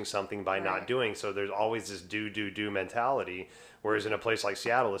losing something by not doing. So there's always this do mentality. Whereas in a place like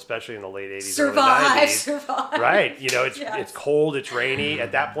Seattle, especially in the late 80s, early 90s, right? It's cold, it's rainy.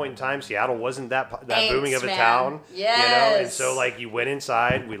 At that point in time, Seattle wasn't that booming of a town, and so like you went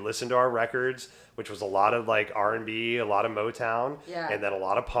inside, we listened to our records, which was a lot of like R&B, a lot of Motown, and then a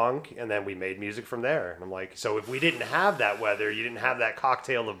lot of punk, and then we made music from there. And I'm like, so if we didn't have that weather, you didn't have that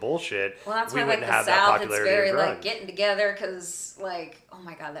cocktail of bullshit, well, that's we why wouldn't like have the that South, popularity it's very of grunge. like getting together because like, oh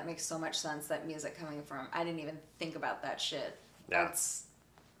my god, that makes so much sense. That music coming from, I didn't even think about that shit. That's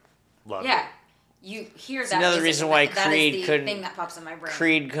Love yeah. it. You hear It's that. another music, reason why that is Creed the couldn't- thing that pops in my brain.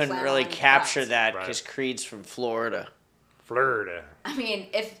 Creed couldn't Flannel really and capture flats. that Right. because Creed's from Florida. Florida. I mean,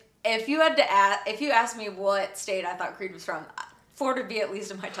 if you had to if you asked me what state I thought Creed was from, Florida would be at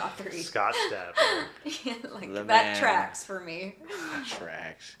least in my top 3. Scott Stapp. Like The that man. tracks for me.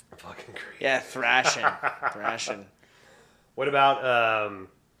 Tracks. Fucking Creed. Yeah, thrashing. What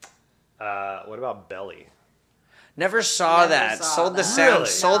about Belly? Never saw Never that. saw Sold the that. sound. Really?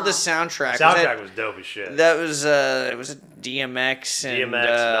 Sold the No. soundtrack. Soundtrack was dope as shit. That was it was a DMX and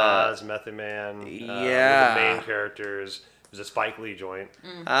DMX, Nas, Method Man. Were yeah. the main characters. It was a Spike Lee joint.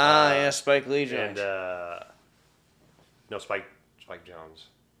 yeah, Spike Lee joint. And no, Spike Jones.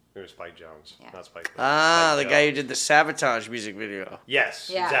 It was Spike Jones, not Spike Lee. the Spike guy who Jones. did the Sabotage music video. Yes,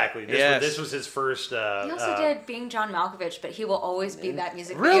 Yeah. exactly. This was his first. He also did Being John Malkovich, but he will always be that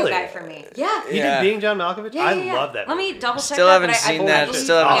music Really? video guy for me. Yeah. He Yeah. did Being John Malkovich. Yeah, I yeah, yeah. love that. Let movie. me double check Still that. haven't but seen I that. believe-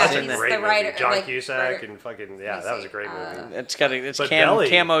 Still haven't Oh, that's seen a that. great the writer, movie. John like, Cusack writer- and fucking me that was a see. great movie. It's But Belly-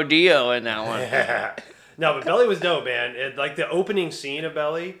 Camo Dio in that one. No, but Belly was dope, man. Like the opening scene of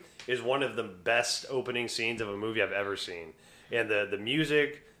Belly is one of the best opening scenes of a movie I've ever seen, and the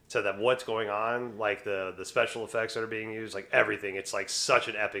music to that what's going on, like the special effects that are being used, like everything. It's like such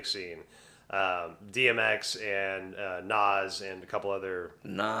an epic scene. DMX and Nas and a couple other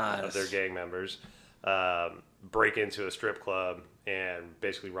of their gang members break into a strip club and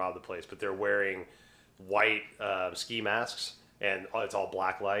basically rob the place, but they're wearing white ski masks. And it's all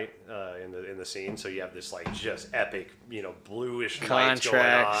black light in the scene, so you have this like just epic, bluish lights going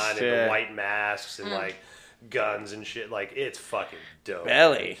on, and the white masks and like guns and shit. Like it's fucking dope.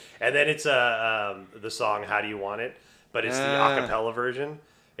 Belly. And then it's the song "How Do You Want It," but it's the acapella version,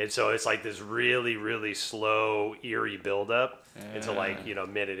 and so it's like this really really slow eerie buildup until like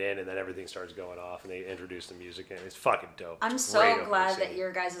minute in, and then everything starts going off, and they introduce the music, and it's fucking dope. I'm Great so opening glad scene. that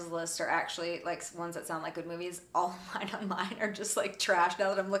your guys' lists are actually like ones that sound like good movies. All mine are just like trash.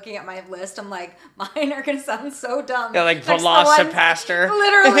 Now that I'm looking at my list, I'm like, mine are gonna sound so dumb. Yeah, like the ones- Velocipaster.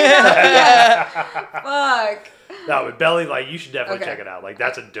 Literally. Yeah. Fuck. No, but Belly, like you should definitely Okay. check it out. Like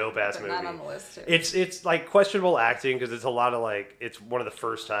that's a dope ass Put movie. that on the list too. It's like questionable acting because it's a lot of like it's one of the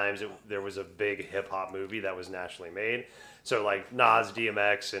first times there was a big hip hop movie that was nationally made. So like Nas,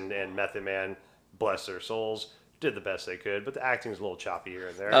 DMX, and Method Man, bless their souls, did the best they could, but the acting's a little choppy here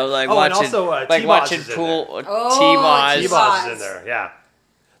and there. Oh, like and watching, also, like T-Boz watching is in pool. there. Oh, T-Boz. T-Boz is in there, yeah.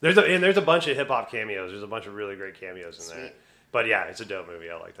 There's a bunch of hip hop cameos. There's a bunch of really great cameos in there. Sweet. But yeah, it's a dope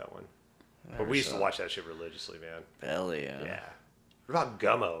movie. I like that one. But we used to watch that shit religiously, man. Belly. Yeah. What about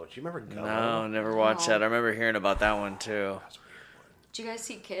Gummo? Do you remember Gummo? No, never watched No. that. I remember hearing about that one too. Did you guys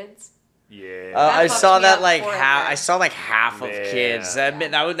see Kids? Yeah. I fucked saw me that up like forever. half. I saw like half of Man. Kids.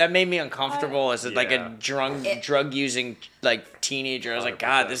 That made me uncomfortable as like Yeah. a drug using like teenager. I was like,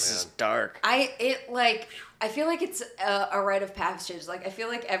 God, 100%, this is man. dark. I feel like it's a rite of passage. Like I feel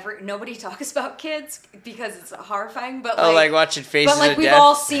like nobody talks about Kids because it's horrifying. But Oh, like watching Faces but like of we've Death.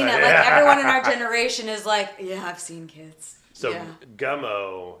 all seen it. Like Yeah. everyone in our generation is like, yeah, I've seen Kids. So yeah.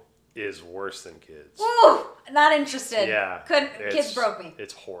 Gummo is worse than Kids. Woo! Not interested. Yeah. Kids broke me.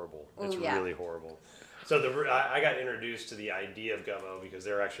 It's horrible. Ooh, It's yeah. really horrible. So I got introduced to the idea of Gummo because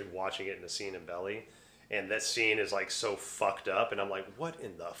they're actually watching it in the scene in Belly. And that scene is like so fucked up. And I'm like, what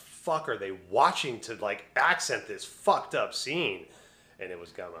in the fuck are they watching to like accent this fucked up scene? And it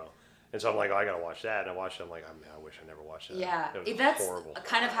was Gummo. And so I'm like, oh, I gotta watch that. And I watched it. I'm like, oh, man, I wish I never watched that. Yeah, It was that's horrible.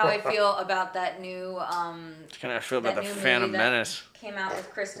 kind of how I feel about that new. It's kind of feel about that the new Phantom movie that Menace. came out with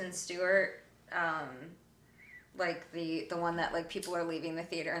Kristen Stewart. Like the one that like people are leaving the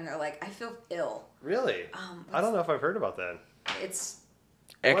theater and they're like, I feel ill. Really? I don't know if I've heard about that. It's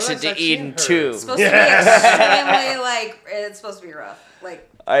Exit I've to seen Eden her. 2. supposed to be extremely like it's supposed to be rough. Like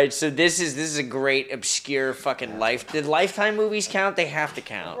All right, so this is a great obscure fucking life. Did Lifetime movies count? They have to Of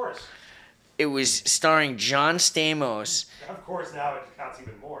count. course. It was starring John Stamos Of course, now it counts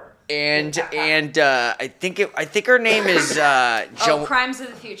even more. and I think her name is Crimes of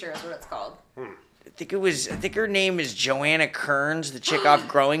the Future is what it's called. I think her name is Joanna Kearns, the chick off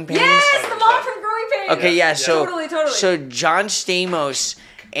Growing Pains. Yes, the mom from Growing Pains. Okay, yeah, so Totally. so John Stamos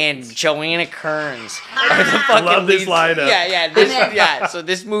and Joanna Kearns are the fucking Love this leads. lineup. Yeah. So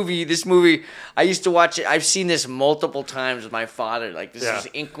this movie, I used to watch it. I've seen this multiple times with my father. Like this is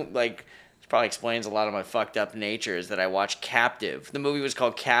like. Probably explains a lot of my fucked up nature is that I watched Captive. The movie was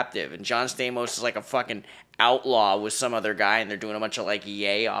called Captive, and John Stamos is like a fucking outlaw with some other guy, and they're doing a bunch of like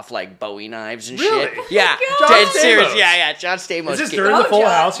yay off like Bowie knives and Really? shit. Yeah, John dead Stamos. serious. Yeah, John Stamos. Is this Get- during the Go, Full John.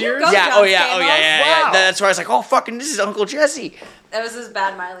 House You years? go. yeah, John oh yeah. Stamos? Wow. That's where I was like, oh fucking, this is Uncle Jesse. That was his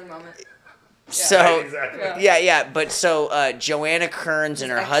bad Miley moment. So Right, exactly. Yeah. but so Joanna Kearns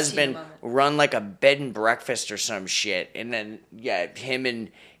and her His ex-teen husband moment. run like a bed and breakfast or some shit, and then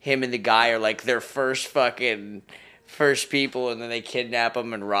him and the guy are like their first people, and then they kidnap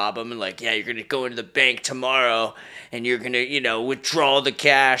him and rob him, and like, yeah, you're gonna go into the bank tomorrow, and you're gonna withdraw the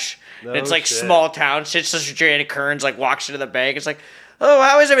cash. No and it's like shit. small town shit. So Joanna Kearns like walks into the bank. It's like, oh,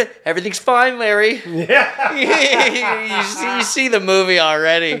 how is everything? Everything's fine, Larry. Yeah. you see the movie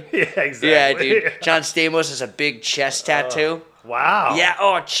already. Yeah, exactly. Yeah, dude. John Stamos has a big chest tattoo. Wow. Yeah,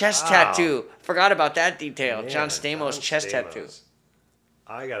 a chest Wow. tattoo. Forgot about that detail. Man, John Stamos chest Stamos. tattoo.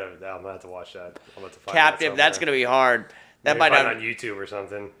 I'm gonna have to watch that. I'm gonna have to find Captive. That's gonna be hard. That might find not. on YouTube or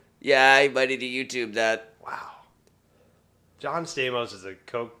something. Yeah, I might need to YouTube that. Wow. John Stamos is a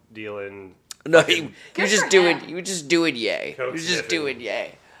coke dealing. No, fucking- he was Good just for doing. him. He was just doing yay. He Coke was just sniffing. doing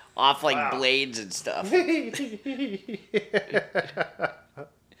yay, off like Wow. blades and stuff. Have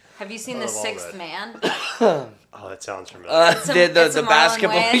you seen I The love all Sixth that. Man? Oh, that sounds familiar. It's a the Marlon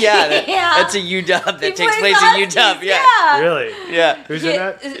basketball. Wayans. Yeah, Yeah. that's a UW. That He takes plays place the in UW. Huskies, Yeah, Really? yeah. Who's in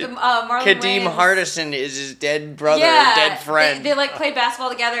that? Marlon Kadeem Wayans. Hardison is his dead brother, Yeah, dead friend. They like play basketball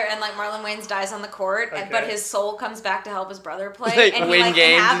together, and like Marlon Wayans dies on the court, but Okay. his soul comes back to help his brother play, Like, and he win like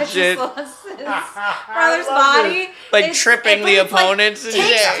games and inhabits shit. his brother's love body, Like It's- tripping but the it's, like, opponents and takes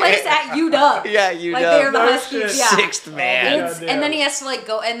shit. place at UW. Yeah, UW. Like they're the No Huskies. shit. Yeah. Sixth man. It's, and then he has to like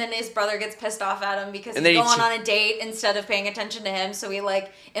go, and then his brother gets pissed off at him because And he's then he going ch- on a date instead of paying attention to him. So he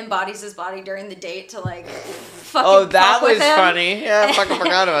like embodies his body during the date to like fucking. Oh, that fuck with was him. funny. Yeah, I fucking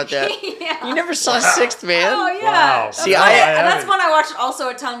forgot about that. Yeah. You never saw Sixth Man? Oh yeah. Wow. That's See, one- I that's haven't. one I watched also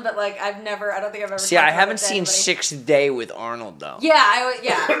a ton, but like I don't think I've ever. See, talked I about haven't it to seen anybody. Sixth Day with Arnold though. Yeah,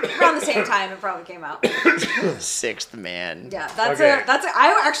 around the same time it probably came out. Sixth Man. Yeah, that's Okay.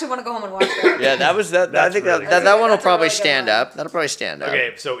 I actually want to go home and watch that. Yeah, that was that. I That's think really that good. one will That's a probably really good stand one. up. That'll probably stand up.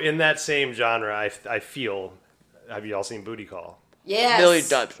 Okay, so in that same genre, I feel. Have you all seen Booty Call? Yes. Million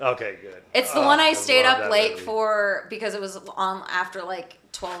times. Okay, good. It's the Oh, one I stayed love up that late movie. for because it was on after like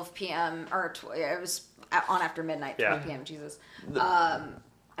 12 p.m. or it was on after midnight, 12 Yeah. p.m. Jesus. And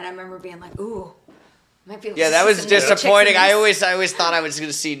I remember being like, ooh, might be able Yeah, to that see was some naked chicks in disappointing. I this. always thought I was going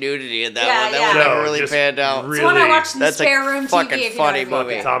to see nudity in that Yeah, one. That yeah. one never No, really just panned out. really- It's one I watched in the That's a spare room fucking TV. If funny you know what I mean.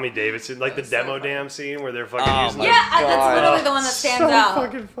 movie. Fucking Tommy Davidson, like the demo dam scene where they're fucking Oh using my like, Yeah, God. that's literally the one that stands so out.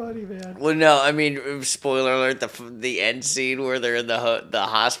 fucking funny, man. Well, no, I mean, spoiler alert: the end scene where they're in the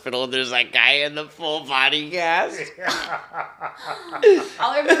hospital. There's that guy in the full body cast.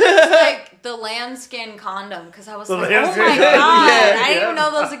 All I remember is like the lambskin condom because I was The like, oh lambskin my condom. god, Yeah, I didn't yeah. even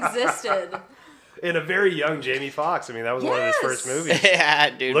know those existed. And a very young Jamie Foxx. I mean, that was one of his first Yes. movies. Yeah,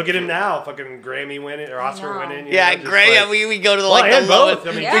 dude. Look at him now, fucking Grammy winning or Oscar know. winning. you Yeah, know, just great. like- we go to the Well, like and the both. lowest.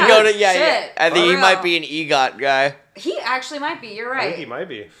 I mean, Yeah. We go to yeah. Shit, I think for he might real. be an EGOT guy. He actually might be. You're I think he right. might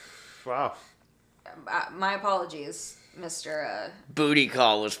be. Wow. My apologies, Mr. Booty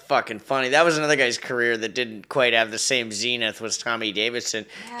Call was fucking funny. That was another guy's career that didn't quite have the same zenith was Tommy Davidson.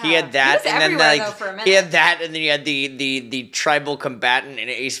 He Yeah. had that, He was and then everywhere, like though, for a he had minute. that, and then you had the tribal combatant in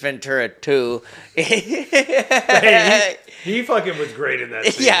Ace Ventura 2. Hey, he fucking was great in that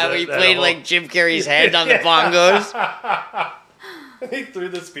scene. Yeah, That- where he that played whole- like Jim Carrey's head on the bongos. He threw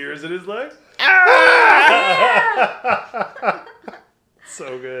the spears in his legs.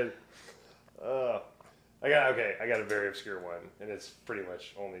 So good. I got a very obscure one, and it's pretty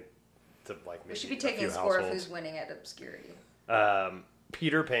much only to like maybe We should be a taking few a score of households. who's winning at obscurity.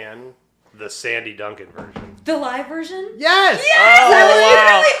 Peter Pan the Sandy Duncan version. The live version? Yes. Yes! Oh, I was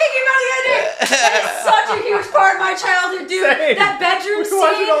wow. literally thinking about the other day. That is such a huge part of my childhood, dude. Same. That bedroom We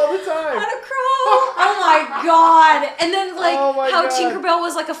watch scene. it all the time. On a crow. Oh my god. And then like Oh my how God. Tinkerbell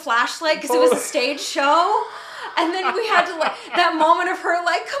was like a flashlight because it was a stage show. And then we had to like that moment of her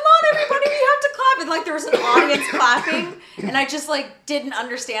like, come on everybody, we have to clap. And like there was an audience clapping. And I just like didn't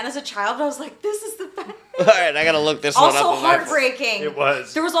understand as a child. But I was like, this is the best. All right, I gotta look this one Also up. on my- heartbreaking. It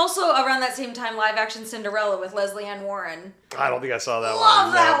was. There was also around that same time live action Cinderella with Leslie Ann Warren. I don't think I saw that one.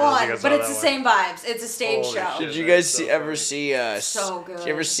 Love that No, I don't think I one, saw but it's that the one. same vibes. It's a stage Holy show. shit. Did you That's guys so ever funny. see? So good. Did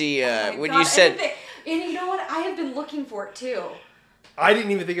you ever see Oh my when God, you said? and you know what? I have been looking for it too. I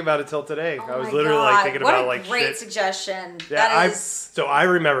didn't even think about it till today. Oh I was my literally God. like thinking what about a like great shit. suggestion. Yeah, That is so I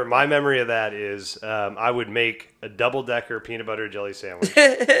remember my memory of that is I would make a double decker peanut butter jelly sandwich.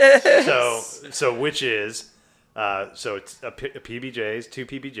 so which is so it's a PBJs, two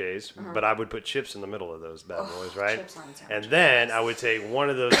PBJs, but I would put chips in the middle of those bad boys, right? chips on sandwiches. And then I would take one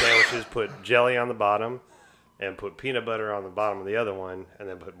of those sandwiches, put jelly on the bottom, and put peanut butter on the bottom of the other one, and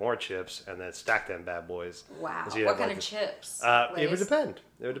then put more chips, and then stack them bad boys. wow. And so you'd What have, kind like, of chips? It would Lay's? depend.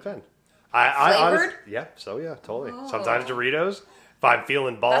 It would depend. I Flavored? yeah, so yeah, totally. Oh. Sometimes Doritos. If I'm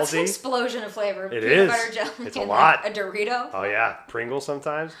feeling That's an ballsy. explosion of flavor. It Peanut is. butter jelly It's a and lot. a Dorito. Oh yeah, Pringles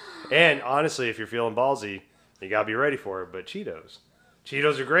sometimes. And honestly, if you're feeling ballsy, you gotta be ready for it. But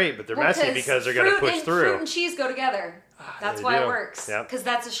Cheetos are great, but they're Well, messy because they're gonna push through. Fruit and cheese go together. That's they why do. it works. Yep. Because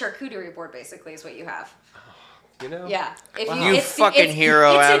that's a charcuterie board, basically, is what you have. You know? Yeah. If Wow. You fucking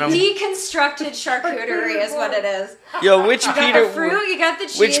hero, it's Adam. a deconstructed charcuterie, is what it is. Yo, which You got Peter? the fruit, you got the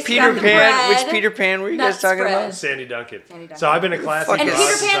cheese, Which you Peter got the Pan? bread. Which Peter Pan were you guys Nuts talking spread. about? Sandy Duncan. Sandy Duncan. So I've been a classic. Fucking And God.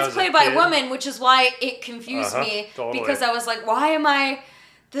 Peter since I Pan's was a played by a kid. woman, which is why it confused me. totally. Because I was like, why am I...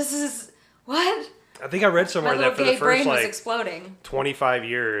 This is... What? I think I read My somewhere little that for gay the brain first was like exploding. 25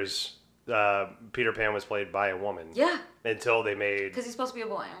 years, Peter Pan was played by a woman. Yeah. Until they made Because he's supposed to be a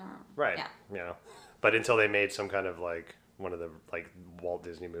boy. right. Yeah. You know, but until they made some kind of like one of the like Walt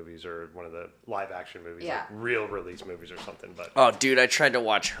Disney movies or one of the live action movies, Yeah. like real release movies or something. But Oh, dude, I tried to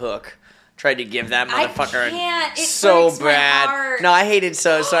watch Hook. Tried to give that I motherfucker can't. It so breaks my bad. heart. No, I hated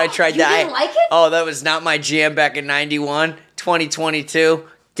so I tried You that. didn't like it? Oh, that was not my jam back in 91, 2022.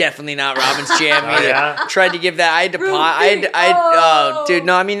 Definitely not Robin's jam Oh, either. yeah? Tried to give that. I had to. Oh, dude.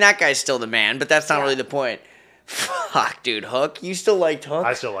 No, I mean that guy's still the man, but that's not Yeah. really the point. Fuck, dude. Hook. You still liked Hook?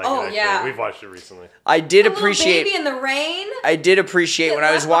 I still like Oh, it. Actually. yeah. We've watched it recently. I did A little appreciate. baby in the rain. I did appreciate when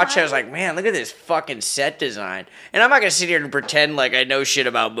I was Left watching. I was Behind. like, man, look at this fucking set design. And I'm not gonna sit here and pretend like I know shit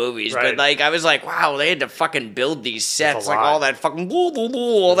about movies, Right. but like I was like, wow, they had to fucking build these sets, like lot. all that fucking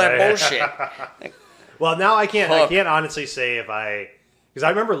all that Right. bullshit. Well, now I can't Hook. honestly say if because I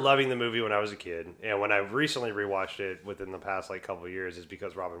remember loving the movie when I was a kid, and when I recently rewatched it within the past like couple of years, is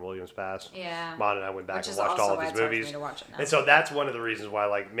because Robin Williams passed. Yeah. Mon and I went back Which and is watched also all of why his it's hard for me movies, to watch it now. and so that's one of the reasons why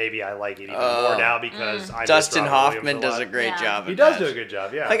like maybe I like it even more now because I miss Dustin Robin Williams Hoffman a does lot. a great Yeah. job. He at does that. do a good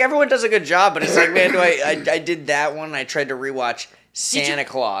job, yeah. Like everyone does a good job, but it's like, man, I did that one. I tried to rewatch Santa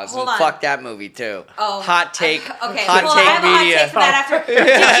Claus. hold And on. fuck that movie too. Oh, hot take. Okay, hot well, take I have a hot media. take for that after. Did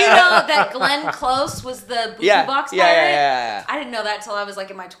you know that Glenn Close was the Boo Yeah, Box yeah, pirate? yeah. I didn't know that until I was like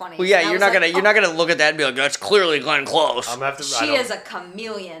in my 20s. Well, yeah, And I you're was not like, gonna oh, you're not gonna look at that and be like, that's clearly Glenn Close. I'm gonna have to. I She don't- is a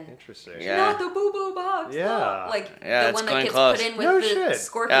chameleon. interesting. Yeah. Not the Boo Boo Box. Yeah. no. Like Yeah, the it's one that Glenn gets Close. put in with No the shit.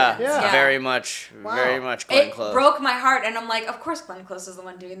 scorpions. Yeah. Very much Glenn It Close. broke my heart, and I'm like, of course Glenn Close is the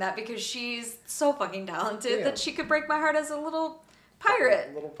one doing that because she's so fucking talented Yeah. that she could break my heart as a little pirate.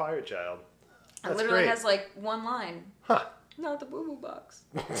 Little pirate child. It That's literally great. has like one line. Huh. Not the Boo Boo Box.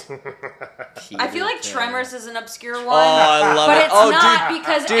 Peter I feel like Pan. Tremors is an obscure one. Oh, I love but it. it's Oh, not dude,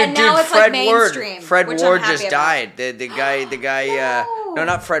 because Dude, and now dude, it's Fred like Ward. mainstream. Fred which Ward I'm happy just about. died. The guy. No. No,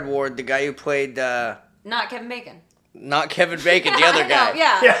 not Fred Ward. The guy who played. Not Kevin Bacon. Not Kevin Bacon. The other I guy. know,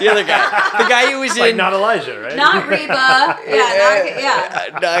 yeah. The other guy. The guy who was Like in. not Elijah, right? Not Reba.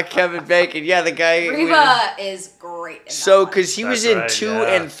 Yeah. Not Kevin Bacon. Yeah, the guy. who was- Reba is great. In that So, one. because he was That's in right, 2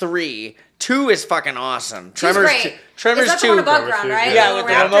 yeah. and 3. 2 is fucking awesome. She's Tremors. great. Tremors is that 2. the one above Tremors ground, 2 's right? good. Yeah, The with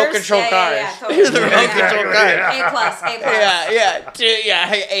little the remote raptors? control Yeah, cars. yeah, totally. The remote control cars. A plus.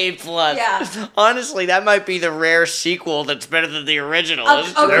 Yeah, A plus. Yeah. Honestly, that might be the rare sequel that's better than the original.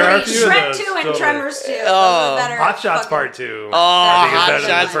 Agreed. There are a few of Shrek those, 2 and totally. Tremors 2. Those Oh. are better. Hot Shots fucking- Part 2. Oh, I think it's Hot better than the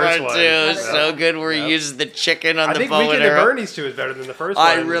Shots first Part one. 2 is Yeah. so good where he Yep. uses the chicken on I the think bow and Weekend at arrow. Bernie's 2 is better than the first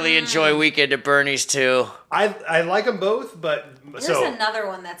I one. really enjoy Weekend at Bernie's too. I like them both, but There's So another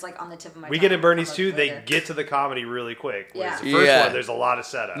one that's like on the tip of my tongue. we get in Bernie's I'll too. look They later. get to the comedy really quick. Whereas Yeah. the first Yeah. one, there's a lot of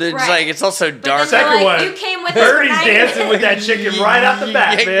setup. It's Right. like it's also But dark. then they're Second like, one, you came with us Bernie's for 9 dancing with that chicken right out the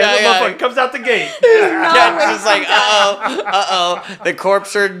bat, man. Yeah, The yeah. motherfucker comes out the gate. Yeah, it's just like, the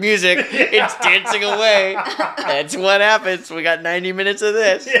corpse heard music. It's dancing away. That's what happens. We got 90 minutes of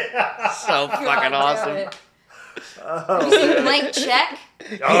this. So fucking God awesome. damn it. You see Blank Check?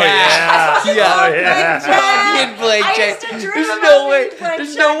 Oh yeah. Yeah. Oh yeah. Fucking Blake I Jack. used to dream There's about no way. being Blake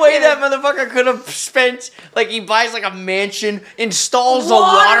There's no way Jack. that motherfucker could have spent like he buys like a mansion, installs a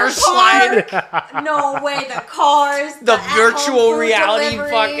Water water slide, park. No way, the cars, the at-home virtual food reality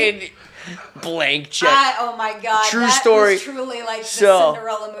delivery. fucking Blank Check. Oh my god, True that story. was truly like the So,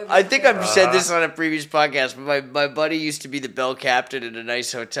 Cinderella movie. I think for me. I've said this on a previous podcast, but my buddy used to be the bell captain in a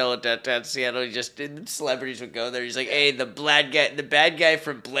nice hotel at downtown Seattle. He just celebrities would go there. He's like, "Hey, the bad guy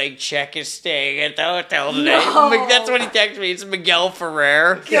from Blank Check is staying at the hotel today." No. That's what he texted me. It's Miguel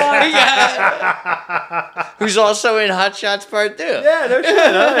Ferrer, God. who's also in Hot Shots Part 2. Yeah, no shit.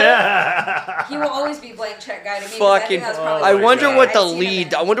 Huh? Yeah. He will always be Blank Check guy to me. 'Cause I think Fucking, that's probably I my wonder God. what the I've seen him lead.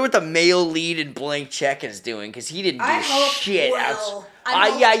 in. I wonder what the male lead in Blank Check is doing because he didn't do I hope shit. well.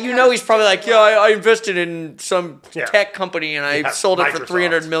 I Yeah, hope you know he's probably like, yeah, well. I invested in some Yeah. tech company and I Yeah, sold it for Microsoft.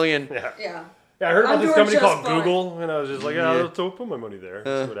 300 million. Yeah. Yeah. Yeah, I heard I'm about this doing company just called fine. Google, and I was just like, oh, I'll put my money there.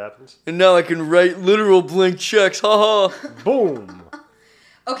 See what happens. And now I can write literal blank checks. Haha. Boom.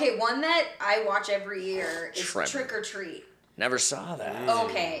 Okay, one that I watch every year is Trevor. Trick or Treat. Never saw that.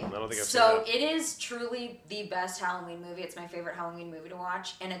 Okay. I don't think I've so seen it is truly the best Halloween movie. It's my favorite Halloween movie to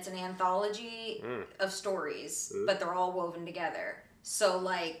watch, and it's an anthology of stories, but they're all woven together. So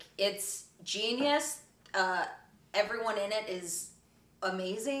like it's genius. Everyone in it is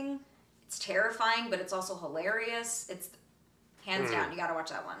amazing. It's terrifying, but it's also hilarious. It's hands down. You gotta watch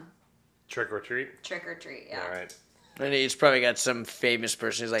that one. Trick or treat. Trick or Treat. Yeah. All right. And he's probably got some famous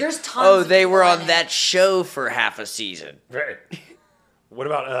person who's like, There's tons oh, of they were people on in that it. show for half a season. Right. What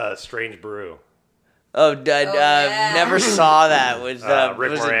about Strange Brew? Oh, yeah. never saw that. Was Rick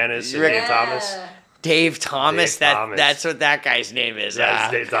was it Moranis and Rick- Dave Thomas. Dave Thomas? Dave Thomas. That's what that guy's name is. Yeah,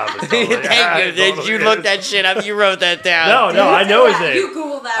 it's Dave Thomas. Totally. Thank Yeah, you. it totally You is. looked that shit up. You wrote that down. No, I know his name. You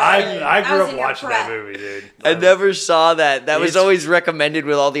Google that. I grew was up in your watching that prep. movie, dude. I never saw that. That was It's- always recommended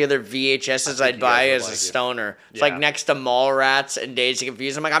with all the other VHSs I'd you buy guys would as a like it. stoner. It's Yeah. like next to Mallrats and Dazed and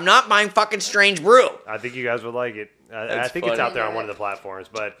Confused. I'm like, I'm not buying fucking Strange Brew. I think you guys would like it. I That's think it's funny. out there on one of the platforms,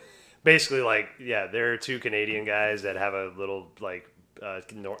 but basically, like, yeah, there are two Canadian guys that have a little like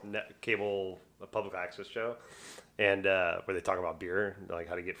cable public access show, and where they talk about beer, like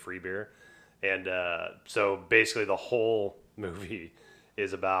how to get free beer, and so basically the whole movie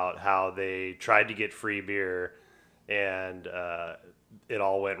is about how they tried to get free beer, and it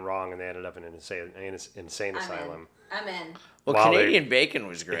all went wrong, and they ended up in an insane asylum. I'm in. Well, While Canadian Bacon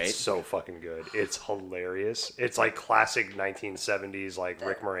was great. It's so fucking good. It's hilarious. It's like classic 1970s, like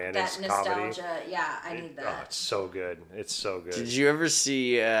Rick Moranis That comedy. nostalgia. Yeah, I need Oh, that. it's so good. It's so good. Did you ever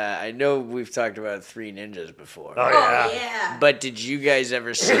see? I know we've talked about Three Ninjas before, Oh, Oh, yeah. yeah. but did you guys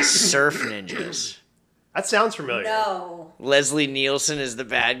ever see Surf Ninjas? That sounds familiar. No. Leslie Nielsen is the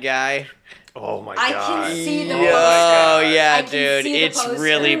bad guy. Oh my I god. can see the Oh Yo, my God. yeah, I can dude, see the it's poster.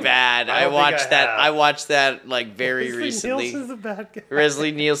 really bad. I I don't think watched I that. have. I watched that like very Leslie recently. Nielsen's the bad guy.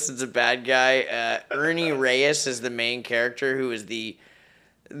 Leslie Nielsen's a bad guy. Ernie Reyes is the main character, who is the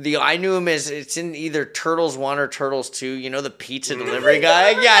I knew him as it's in either Turtles 1 or Turtles 2. You know the pizza delivery guy?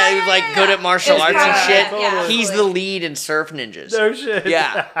 Yeah, he was like good at martial It's arts and probably- shit. yeah, He's the absolutely. lead in Surf Ninjas. No shit.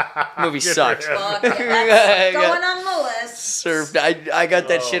 Yeah. Movie Good for sucks. him. Fuck, yeah, Yeah. that's going on the list. Surf. I got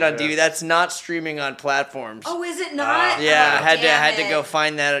that Oh, shit on man. DVD. That's not streaming on platforms. Oh, is it not? Yeah, Oh, I had damn to it. go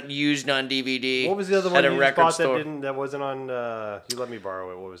find that used on DVD. What was the other at one a you record bought store. that wasn't on you let me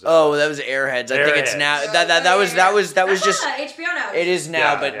borrow it. What was that? Oh, that was Airheads. I think it's Airheads. now that was That's just on HBO now. it is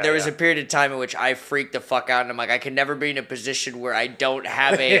now, Yeah, but yeah, there was yeah. a period of time in which I freaked the fuck out and I'm like, I can never be in a position where I don't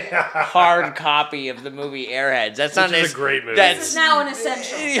have a hard copy of the movie Airheads. That's not Which is as a great movie. This is That's now an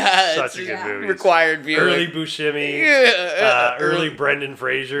essential. yeah, Such it's a good yeah. movie. required viewing. Early Buscemi. Yeah. Early Brendan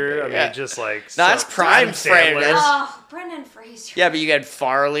Fraser. I mean, Yeah. just like No, that's prime Adam Fran- Sandler. that's- Oh, Brendan Fraser. Yeah, but you got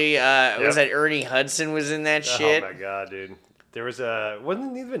Farley. Was Yep. that Ernie Hudson was in that shit? Oh my god, dude! There was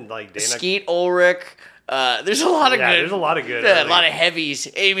wasn't even like Dana. Skeet Ulrich. There's a lot of Yeah, good. there's a lot of good. Yeah, a early- lot of heavies.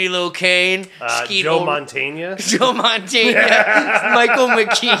 Amy Locane. Skeet Joe Ulrich. Montana. Joe Montana. Michael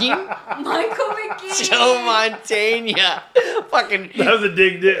McKean. Michael McKean. Joe Montana. Fucking That was a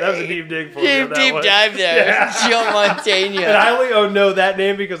dig. That was a deep dig for you. deep dive there. Yeah. Joe And Montana. I only know that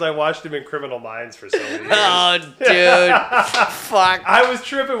name because I watched him in Criminal Minds for so many years. Oh, dude. Fuck. I was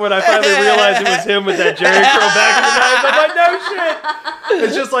tripping when I finally realized it was him with that Jerry curl back in the 90s. I'm like, no shit.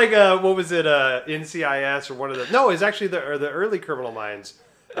 It's just like, what was it, NCIS or one of the... No, it's actually the early Criminal Minds.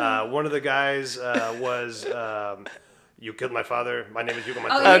 One of the guys was... you killed my father. My name is Hugo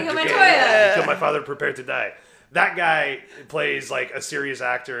Montoya. Inigo Montoya. You killed my father. Prepare to die. That guy plays like a serious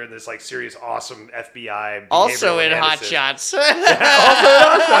actor in this like serious, awesome FBI. Also behavioral in Hot analysis. Shots.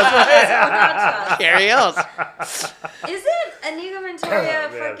 Gotcha. Carrie Ells. Isn't Inigo Montoya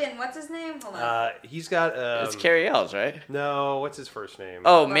Oh, man. freaking what's his name? Hold on. He's got. It's Carrie Ells, right? No, what's his first name?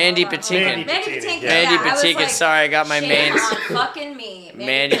 Oh, Mandy Hold on. Patinkin. Mandy Mandy Patinkin. Yeah. Mandy I was Patinkin. like, Sorry, I got my shame mains. on fucking me.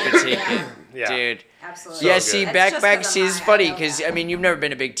 Mandy Patinkin. Yeah. Dude. Absolutely. Yeah, good. see, That's back just back 'cause see, I'm it's high, funny I know because that. I mean, you've never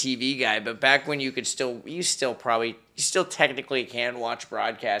been a big TV guy, but back when you still technically can watch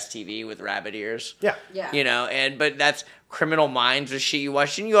broadcast TV with rabbit ears. Yeah. Yeah. You know, but that's Criminal Minds was shit you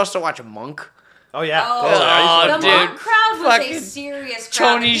watched, and you also watch Monk. Oh yeah. Oh, Totally. I used to the watch dude. Monk crowd was Fucking a serious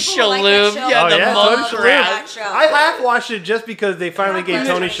crowd. Tony The people who like Shalhoub. that show Yeah, the love Monk crowd. that show. I half watched it just because they finally Half gave watched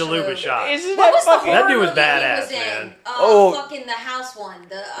Tony Tony Shalhoub a Shalhoub. shot. Isn't What was the fucking- horror That dude was movie badass, he was in? man. Oh. Fucking the house one,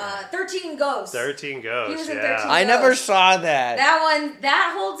 the 13 Ghosts. 13 Ghosts. He was in yeah. 13 I never saw that. That one,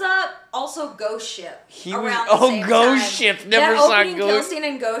 that holds up. Also, Ghost Ship. He was- around the oh, same Ghost time. Ship. Never that saw opening kill Ghost- scene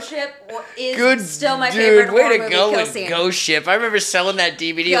in Ghost Ship is Good, still my dude, favorite way horror to movie go kill with scene. Ghost Ship. I remember selling that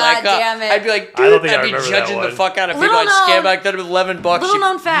DVD God like damn it. I'd be like, I don't dude, think I I'd be remember that judging the one. fuck out of Little people. I'd scan known- back then with $11. Little you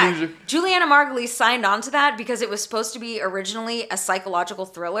known fact, loser. Juliana Margulies signed on to that because it was supposed to be originally a psychological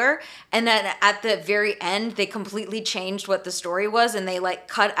thriller, and then at the very end they completely changed what the story was, and they like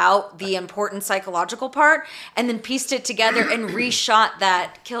cut out the important psychological part and then pieced it together and reshot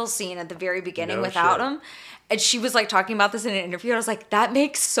that kill scene at the very beginning No without shit. him. And she was like talking about this in an interview, and I was like, that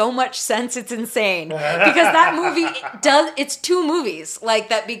makes so much sense. It's insane. Because that movie it's two movies, like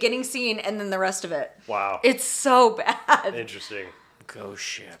that beginning scene and then the rest of it. Wow. It's so bad. Interesting. Ghost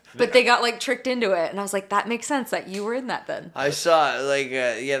Ship. But they got like tricked into it, and I was like, that makes sense that you were in that then. I saw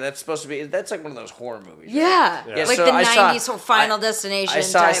that's supposed to be that's like one of those horror movies. Right? Yeah, Yeah. like So the I saw- 90s or Final Destination. I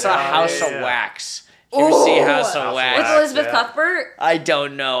saw type. House yeah, of yeah. Wax. You ever see Ooh. House of House of Wax? With Wax. Elizabeth Yeah. Cuthbert. I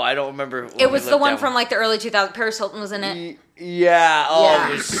don't know. I don't remember. when It we was the looked one at from like the early 2000s. Paris Hilton was in it. Yeah. Oh, Yeah.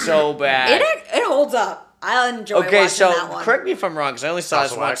 it was so bad. It holds up. I enjoy Okay, watching so that one. correct me if I'm wrong, because I only saw House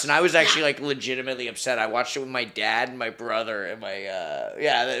this of once, Wax. and I was actually like legitimately upset. I watched it with my dad, and my brother, and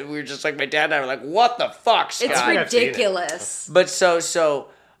my we were just like my dad and I were like, "What the fuck, Scott?" It's think I've seen it. ridiculous. But so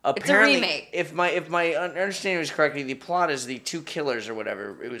apparently, remake. if my understanding was correctly, the plot is the two killers or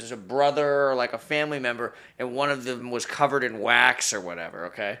whatever. It was a brother or like a family member, and one of them was covered in wax or whatever.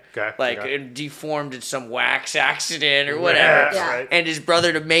 Okay, Okay, like okay. and deformed in some wax accident or whatever. Yeah. Right. And his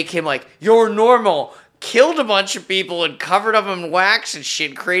brother, to make him like, you're normal, killed a bunch of people and covered them in wax and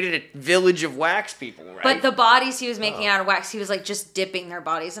shit, created a village of wax people, right? But the bodies he was making out of wax, he was like just dipping their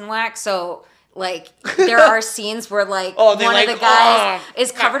bodies in wax. So like there are scenes where like Oh, they one like, of the guys oh,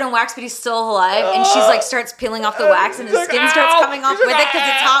 is covered in wax, but he's still alive, and she's like starts peeling off the wax, and his He's like, skin starts "Ow!" coming off He's with like, it because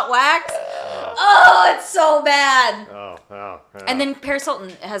it's "Ah!" hot wax. Oh, it's so bad. Oh, wow. Yeah. And then Paris Hilton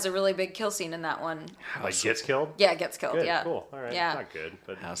has a really big kill scene in that one. like gets killed. Yeah, gets killed. Good. Yeah, Cool. All right. Yeah. Not good,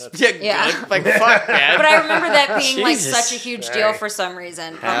 but that's- Yeah, Yeah. good. Like, fuck, man. But I remember that being like Jesus. such a huge deal Right. for some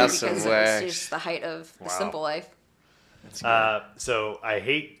reason, probably House of because it Wax. was just the height of the Wow. simple life. So I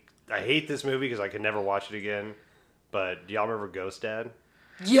hate this movie because I could never watch it again. But do y'all remember Ghost Dad?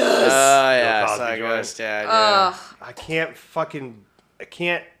 Yes. Yeah, Cosby I saw joint. Ghost Dad. Yeah. I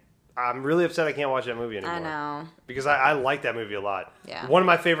can't. I'm really upset I can't watch that movie anymore. I know. Because I like that movie a lot. Yeah. One of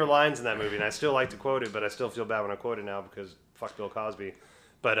my favorite lines in that movie, and I still like to quote it, but I still feel bad when I quote it now because fuck Bill Cosby,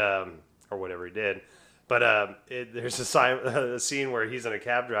 but or whatever he did. But there's a scene where he's in a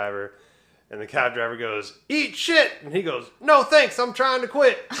cab driver, and the cab driver goes, "Eat shit," and he goes, "No thanks, I'm trying to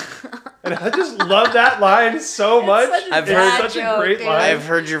quit." And I just love that line so much. such a I've It's heard- such a joke, great dude. line. I've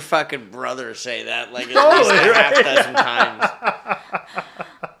heard your fucking brother say that like at Totally, least a half right? dozen times.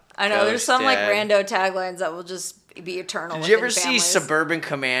 I know. There's Ghost some like Dad. rando taglines that will just be eternal. Did you ever within see families. Suburban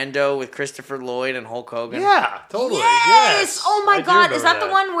Commando with Christopher Lloyd and Hulk Hogan? Yeah, totally. Yes! Oh my I do god! Is that remember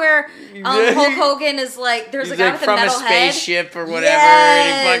the one where Hulk Hogan is like? There's He's a guy like with a from a metal head. spaceship or whatever,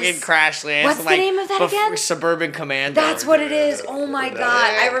 Yes! and he fucking crash lands. What's and, the like, name of that again? Suburban Commando. That's what it is. Oh my god!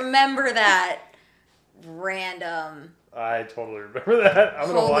 I remember that. Random. I totally remember that. I'm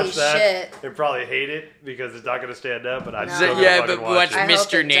gonna Holy watch that shit. and probably hate it because it's not gonna stand up. But I'm No. still gonna Yeah, fucking but watch watch I it. hope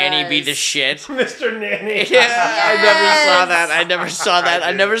Mr. it Nanny be does. the shit. Mr. Nanny. Yeah, I never saw Yes. that. I never saw that.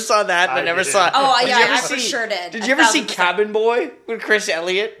 I never saw that. I I never didn't. saw it. Oh, Did yeah, you ever I for see- sure did. Did you ever see 1,000%. Cabin Boy with Chris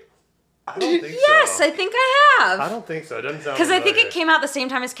Elliott? I don't think Yes, so. I think I have. I don't think so. It doesn't sound Because I think familiar. it came out the same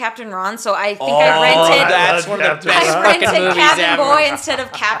time as Captain Ron, so I think Oh, I rented. that's one of the Captain best Ron. I fucking rented movies Cabin ever. Boy instead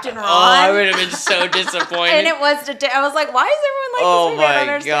of Captain Ron. Oh, I would have been so disappointed. and it was I was like, why is everyone like Oh this movie? I don't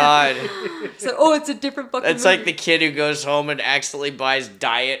my understand. god. So, oh, it's a different fucking That's movie. like the kid who goes home and accidentally buys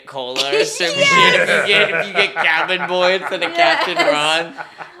Diet Cola or some Yes. shit if you get Cabin Boy instead of Yes. Captain Ron.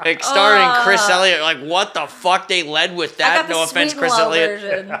 Like starring Chris Oh. Elliott. Like, what the fuck? They led with I that. got the No offense, Sweet Chris and Low Elliott.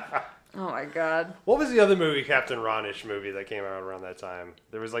 version. Oh my god. What was the other movie, Captain Ron-ish movie that came out around that time?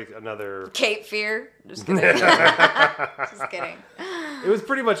 There was like another. Cape Fear. Just kidding. Just kidding. It was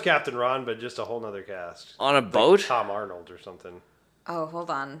pretty much Captain Ron, but just a whole nother cast. On a boat? Tom Arnold or something. Oh, hold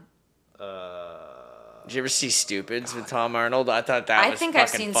on. Did you ever see Stupids with Tom Arnold? I thought that I was think fucking I've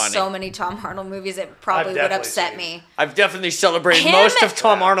seen funny. so many Tom Arnold movies, it probably I've would definitely upset seen- me. I've definitely celebrated Him- most of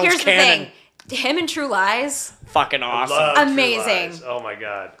Tom Arnold's Here's canon. the thing. Him and True Lies. Fucking awesome. Love True Amazing. Lies. Oh my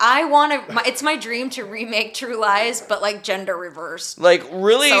god. I want to. It's my dream to remake True Lies, but like gender reversed. Like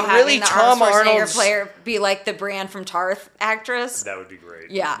really, So having really, the Tom Arnold Schwarzenegger Arnold's player be like the Brienne from Tarth actress. That would be great.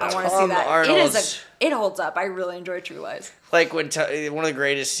 Yeah, I That want to would- see Tom that. Arnold's- It holds up. I really enjoy True Lies. like when one of the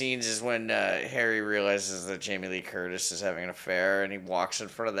greatest scenes is when Harry realizes that Jamie Lee Curtis is having an affair, and he walks in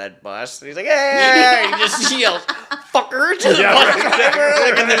front of that bus, and he's like, "Hey!" and he just yells, "Fucker!" to the Yeah, bus right. driver.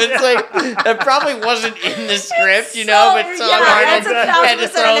 Like, and then it's like that probably wasn't in the script, you know, but Tom yeah, Arnold that's had to 1,000%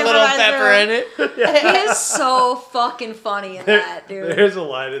 throw a little improvised pepper in it. He is so fucking funny in that, dude. There's a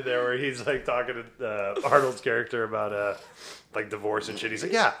line in there where he's like talking to Arnold's character about like divorce and shit. He's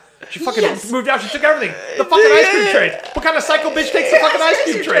like, yeah, she fucking moved out. She took everything. The fucking ice cream trays. What kind of psycho bitch takes the fucking ice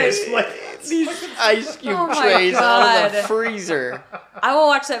cream trays? Like, These ice cube Oh my trays out of the God. freezer. I will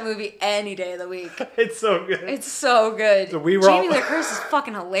watch that movie any day of the week. it's so good. It's so good. So we were Jamie all- Lee Curtis is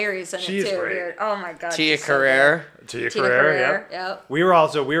fucking hilarious in She's it too. great. Dude. Oh my god. Tia she's so Carrere. Tia good. Tia Carrere, Carrere. yeah. Yep. We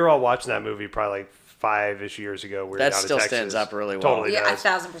were all watching that movie probably like 5-ish years ago. We were That down in still Texas. stands up really well. Totally Yeah, does.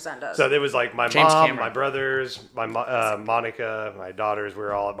 1,000% does. So there was like my James mom, Cameron. my brothers, my Monica, my daughters. We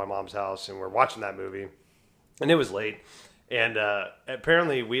were all at my mom's house and we're watching that movie, and it was late, and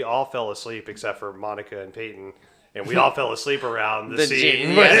apparently we all fell asleep except for Monica and Peyton, and we all fell asleep around the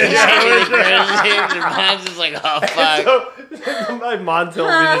scene. Yeah, Jamie Lee Curtis. Your mom's just like, oh fuck. So my mom told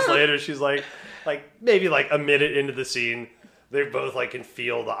me this later. She's like maybe like a minute into the scene, they both like can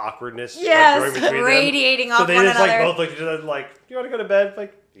feel the awkwardness Yes, going between radiating them. off So they one just like another. both look at each other like, "Do you want to go to bed?"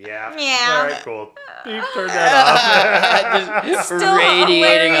 Like, yeah. Yeah. All right, cool. Beep, turn that off. Just Still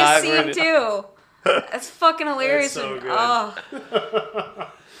radiating a hilarious scene awkward. too. That's fucking hilarious. so and- good. Oh,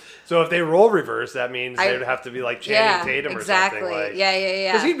 So if they roll reverse, that means I- they would have to be like Channing yeah, Tatum or exactly. something. Like,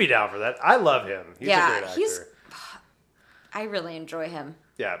 yeah, Because he'd be down for that. I love him. He's Yeah, a great actor. he's- I really enjoy him.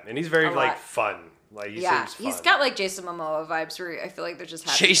 Yeah, and he's very a like lot. fun. Like he Yeah, seems fun. he's got like Jason Momoa vibes where I feel like they're just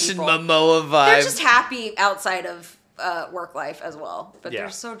happy Jason people. Momoa They're vibe. just happy outside of work life as well, but Yeah. they're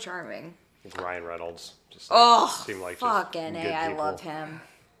so charming. It's Ryan Reynolds. Just like, Oh, seem like just fucking good A, I people. love him.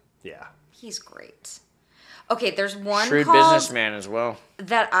 Yeah. He's great. Okay, there's one Shrewd called businessman as well.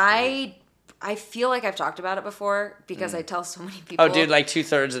 that I feel like I've talked about it before because I tell so many people. Oh, dude, like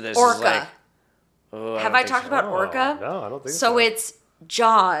 2/3 of this Orca. is like. Oh, Have don't I think talked so. about Oh, Orca? no, I don't think So so. it's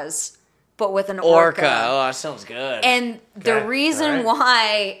Jaws, but with an Orca? orca. Oh, that sounds good. And the Okay, reason alright.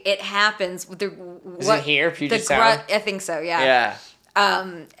 why it happens, Is it here, Puget Sound? I think so. Yeah.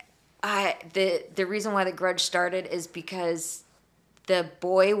 Yeah. The reason why the Grudge started is because the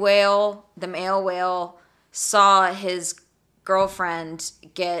boy whale, the male whale, saw his girlfriend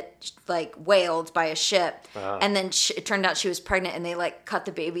get like whaled by a ship, and then it turned out she was pregnant, and they like cut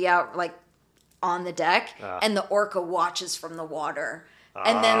the baby out like on the deck, and the orca watches from the water.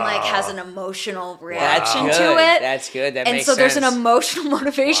 And then like has an emotional That's reaction good. to it. That's good. That And makes so there's an sense. emotional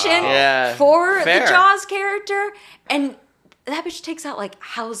motivation Yeah. for Fair. the Jaws character, and that bitch takes out like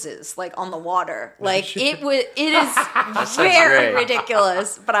houses like on the water. Like it is very great.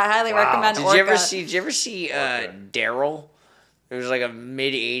 ridiculous. But I highly recommend Did Orca. you ever see Daryl? It was like a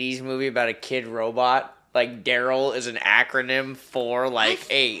mid '80s movie about a kid robot. Like Daryl is an acronym for like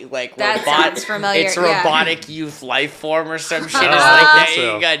That robot. sounds familiar, It's a yeah. robotic youth life form or some shit. It's Oh, like I that. think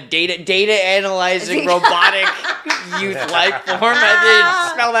so. You got data analyzing robotic youth life form. I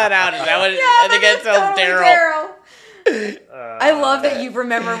did spell that out. Is that what? I think that spells Daryl. I love that you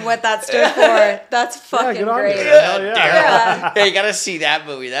remember what that stood for. That's fucking good on great. you. Hell yeah. Yeah. Yeah, you gotta see that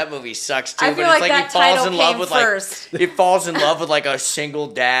movie. That movie sucks too. I feel but it's like that he falls title in love came with first. like he falls in love with like a single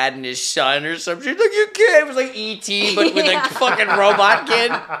dad and his son or some shit. Like you can't. It was like E.T. but with Yeah. a fucking robot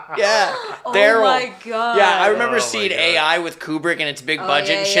kid. Yeah, Oh Daryl. my god. Yeah, I remember Oh my seeing God. AI with Kubrick and its big Oh, budget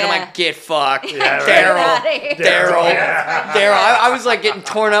yeah, and shit. I'm yeah. like, get fucked. Yeah, right. Get Daryl. outta here. Daryl. Yeah. Daryl. I was like getting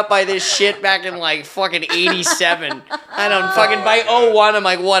torn up by this shit back in like fucking 87. I don't fucking by 01, I'm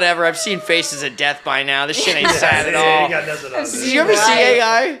like, whatever. I've seen Faces of Death by now. This shit ain't sad at You all. got nothing on I've this. Did you ever see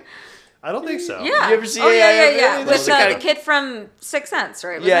AI? I don't think so. Yeah. You ever see oh, AI? yeah, Really? yeah. Those With are the kinda- kid from Sixth Sense,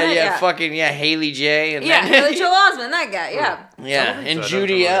 right? Wasn't Yeah, it? yeah, fucking Haley J. And Yeah, then- Haley Joel Osment, that guy, yeah. yeah, think and so, I don't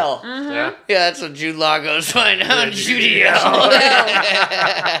Judy remember. L. Yeah. Yeah, that's what Jude Law goes by now. Yeah, Judy Judy L.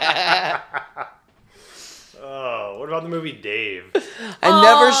 Oh, what about the movie Dave? I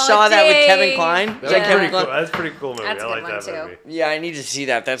never Oh, saw that with Kevin Dave. Klein. That's Is that Yeah. Kevin pretty cool. Klein? That's a pretty cool movie. That's a I good like one, that too. movie. Yeah, I need to see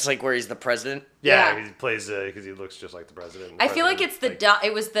that. That's like where he's the president. Yeah, Yeah. he plays because he looks just like the president. I feel like it's President,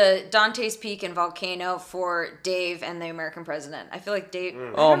 it was the Dante's Peak and Volcano for Dave and the American President. I feel like Dave. I Oh,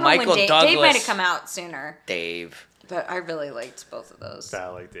 don't know when Michael Dave Douglas. might have come out sooner, Dave. but I really liked both of those. I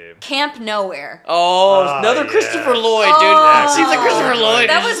like Dave. Camp Nowhere. Oh, Oh, another yeah. Christopher Lloyd, dude. Oh. Seems like Christopher Lloyd.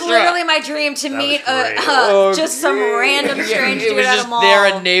 That is was just- literally my dream to That meet was great. just some random strange It dude was at a just mall. there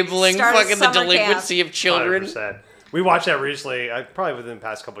enabling Start a fucking the summer delinquency of children. 100%. We watched that recently. Probably within the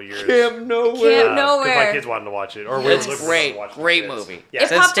past couple of years. Camp Nowhere. Camp 'cause Nowhere. my kids wanted to watch it, or we It's were looking great. to watch it. Great Kids. movie. Yeah, It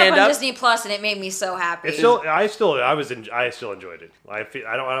Does popped up stand on up? Disney Plus and it made me so happy. it's still. I still enjoyed it.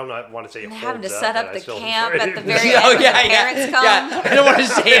 I don't want to say it And having to holds set but up I the still camp enjoyed at the it. very Oh, end when yeah, the yeah, parents come. yeah. I don't want to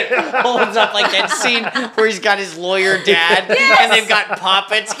say it holds up like that scene where he's got his lawyer dad and they've got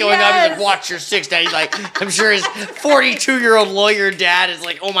puppets going up. He's Yes. like, watch your six dad. He's like, I'm sure his 42-year-old lawyer dad is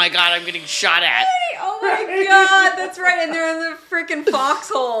like, oh my God, I'm getting shot at. Oh my god, that's right. And they're in the freaking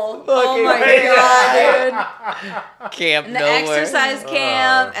foxhole. Oh Fucking my right. god, dude. Camp And the Nowhere. exercise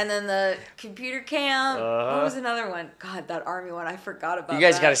camp, and then the computer camp. Uh-huh. What was another one? God, that army one. I forgot about. You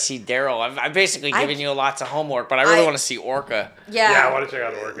guys that. got to see Daryl. I've basically I- given you lots of homework, but I really I- want to see Orca. Yeah. Yeah, I want to check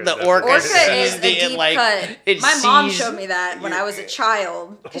out Orca. The Orca Orca sees is the- a deep like, cut. it My mom sees- showed me that when I was a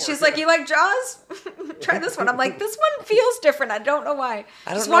child. She's like, "You like Jaws? Try this one." I'm like, "This one feels different. I don't know why."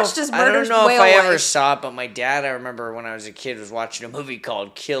 I don't Just know watched if- his I murder's don't know whale if I ever wife. saw it, but my dad, I remember when I was a kid, was watching a movie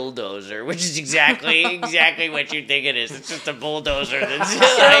called Killdozer, which is exactly what you think it is. It's just a bulldozer that's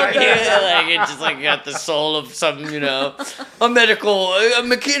like it's just like got the soul of some, a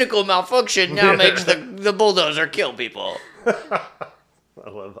mechanical malfunction now makes the bulldozer kill people. I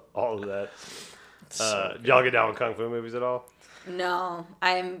love all of that. Did y'all get down with kung fu movies at all? No,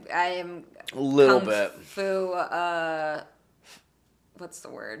 I am A little kung bit. fu. What's the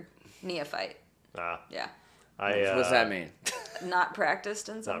word? Neophyte. Nah. Yeah, What's that mean? not practiced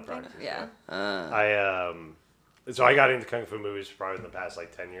in something. practiced, Yeah. So I got into kung fu movies probably in the past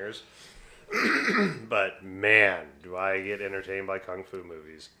 10 years. But man, do I get entertained by kung fu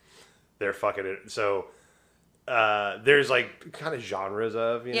movies. They're fucking so there's kind of genres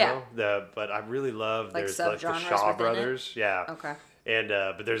of, Yeah. know, but I really love Like there's the subgenres Shaw within it? Brothers. Yeah. Okay. And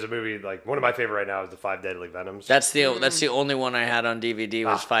but there's a movie one of my favorite right now is The Five Deadly Venoms. That's the only one I had on DVD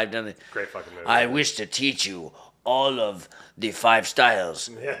was Five Deadly. Great fucking movie. I wish to teach you all of the 5 styles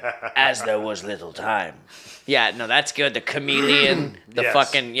as there was little time. Yeah, no, that's good. The chameleon, the Yes,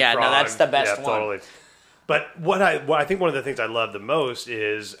 fucking no, frog. that's the best Yeah, one. Totally. But what I think one of the things I love the most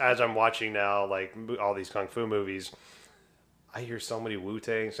is as I'm watching now all these kung fu movies, I hear so many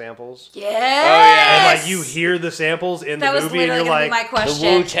Wu-Tang samples. Yes. And you hear the samples in That the was movie and literally you're gonna be my like,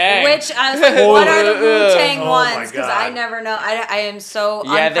 question. Wu-Tang. Which I was like, what are the Wu-Tang Oh my ones? Because I God. never know. I am so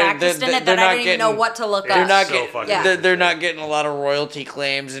Yeah, unpracticed in it they're that I not don't even know getting- what to look They're up. not So getting fucking they're interesting. not getting a lot of royalty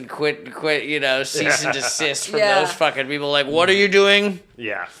claims and quit cease and desist from Yeah. those fucking people. Like, what are you doing?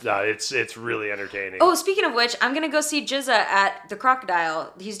 yeah, no, it's really entertaining. Oh, speaking of which, I'm gonna go see Jizza at the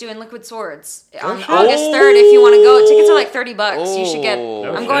Crocodile. He's doing Liquid Swords on shit. August 3rd. If you want to go, tickets are like $30. You should get. Oh.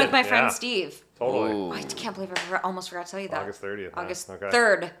 I'm No going shit, with my friend yeah. Steve. Totally. Ooh. Oh, I can't believe I almost forgot to tell you that. August 30th. huh? August Okay.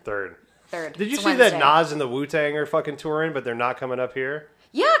 3rd. Third. Did you It's see Wednesday. that Nas and the Wu-Tang are fucking touring, but they're not coming up here?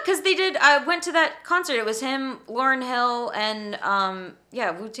 Yeah, because they did. I went to that concert. It was him, Lauryn Hill, and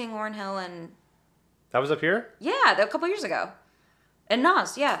Wu-Tang, Lauryn Hill, and That was up here? a couple years ago. And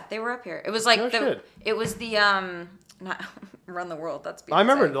Nas, yeah, they were up here. It was like No shit. it was the not Run the World. That's I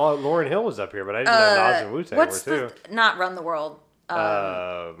remember Beyonce. Lauryn Hill was up here, but I didn't know Nas and Wu-Tang What's were too. not Run the World?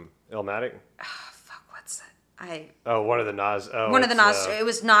 Illmatic? Fuck, what's it? Oh, one of the Nas. Oh, One of the it's, Nas. It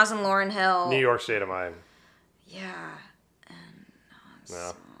was Nas and Lauryn Hill. New York State of Mind. Yeah.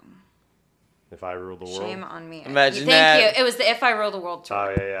 No. If I Rule the World. Shame on me. Imagine Thank that. you. It was the If I Rule the World tour. Oh,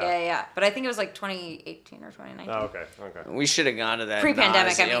 yeah. Yeah. But I think it was like 2018 or 2019. Oh, okay. We should have gone to that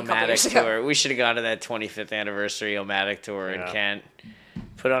Pre-pandemic, Nas I mean, a couple years Illmatic ago. tour. We should have gone to that 25th anniversary Illmatic tour in Yeah. Kent.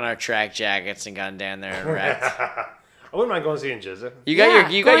 Put on our track jackets and gone down there and wrecked. I wouldn't mind going to see Jizza. You got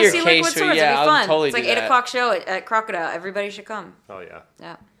your Go case see Liquid for Swords. yeah. It'd be fun. I'll totally It's like do 8 that. o'clock show at Crocodile. Everybody should come. Oh, yeah.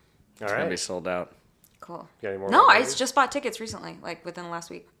 Yeah. All It's gonna be right. sold out. Cool. Got any more No, I movies? just bought tickets recently, like within the last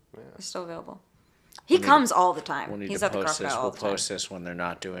week. It's still available. He comes all the time. We'll need He's to at the post Crocodile this. all We'll the time. post this when they're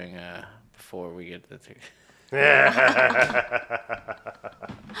not doing before we get the thing.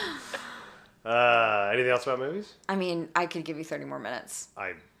 Anything else about movies? I mean, I could give you 30 more minutes.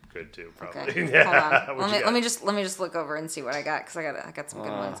 I could too, probably. Okay, Yeah. hold What on. you got? Let me just look over and see what I got because I got some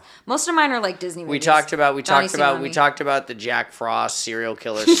good ones. Most of mine are like Disney movies. We talked about the Jack Frost serial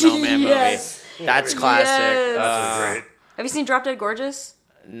killer snowman Yes. movie. That's classic. Yes. That's great. Have you seen Drop Dead Gorgeous?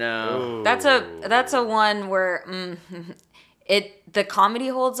 No. Ooh. That's a one where the comedy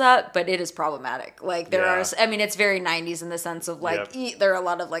holds up, but it is problematic. Like there Yeah. are, I mean, it's very 90s in the sense of like there are a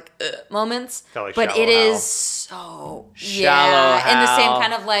lot of like moments, Kinda like but Shallow it Hal. is so Shallow in the same Hal.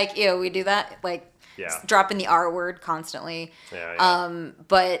 kind of like we do that like Yeah. dropping the R word constantly. Yeah.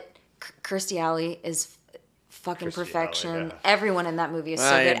 But Kirstie Alley is fucking Kirstie Alley, perfection. yeah. Everyone in that movie is Well,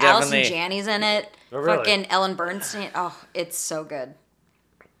 so yeah, good. Allison definitely. Janney's in it. Oh, really? Fucking Ellen Bernstein. Oh, it's so good.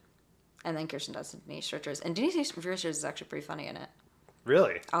 And then Kirsten Dunst and Denise Richards. And Denise Richards is actually pretty funny in it.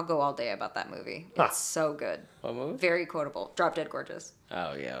 Really? I'll go all day about that movie. Huh. It's so good. What movie? Very quotable. Drop Dead Gorgeous.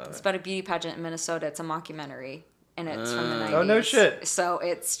 Oh yeah. It's about a beauty pageant in Minnesota. It's a mockumentary. And it's from the 90s. Oh, no shit. So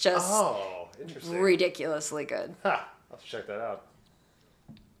it's just Oh, interesting. ridiculously good. Huh. I'll have to check that out.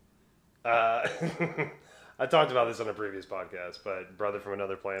 I talked about this on a previous podcast, but Brother from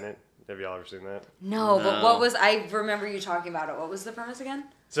Another Planet. Have y'all ever seen that? No, but what was... I remember you talking about it. What was the premise again?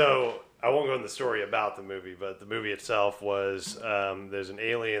 So I won't go into the story about the movie, but the movie itself was there's an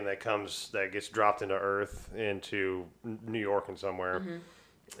alien that gets dropped into Earth into New York and somewhere,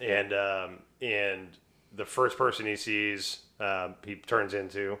 and the first person he sees he turns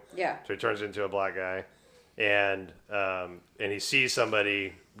into so he turns into a black guy, and he sees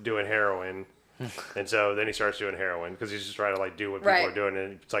somebody doing heroin. And so then he starts doing heroin because he's just trying to like do what people Right. are doing,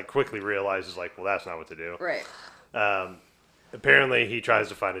 and it's like quickly realizes like, well, that's not what to do. Right. Apparently, he tries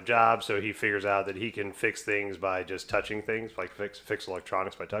to find a job, so he figures out that he can fix things by just touching things, like fix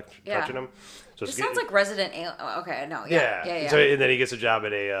electronics by touching them. So This it's sounds like Resident Alien. Oh, okay, no. yeah. Yeah. So and then he gets a job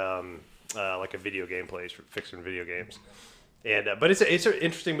at a like a video game place for fixing video games. And but it's an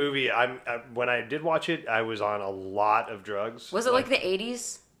interesting movie. When I did watch it, I was on a lot of drugs. Was it like the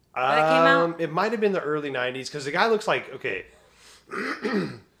 80s when it came out? It might have been the early '90s because the guy looks like okay.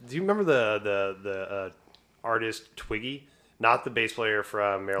 Do you remember the artist Twiggy? Not the bass player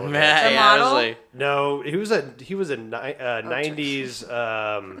from Marilyn Manson. The model? honestly. No, he was a '90s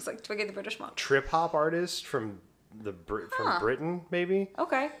It was like Twiggy the British Monk. trip hop artist from Britain, maybe.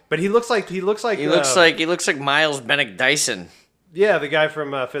 Okay. But he looks like He looks like Miles Bennett Dyson. yeah, the guy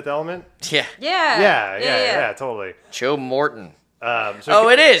from Fifth Element. Yeah. Yeah, totally. Joe Morton. So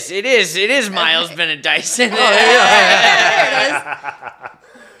It is Miles Bennett Dyson.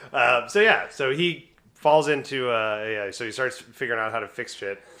 So he falls into so he starts figuring out how to fix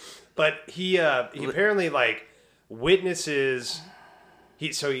shit, but he apparently like witnesses.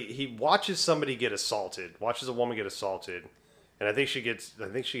 He watches somebody get assaulted, watches a woman get assaulted, and I think she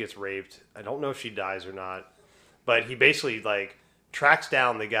gets raped. I don't know if she dies or not, but he basically like tracks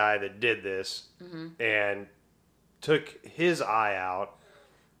down the guy that did this and took his eye out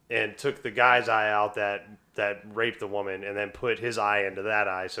and took the guy's eye out that raped the woman and then put his eye into that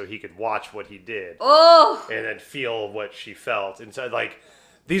eye so he could watch what he did Oh. and then feel what she felt. And so like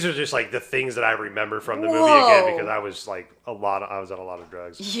these are just like the things that I remember from the movie Whoa. again because I was like I was on a lot of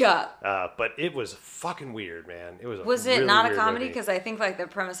drugs. Yeah. But it was fucking weird, man. It was Was it really not a weird comedy? movie. Because I think like the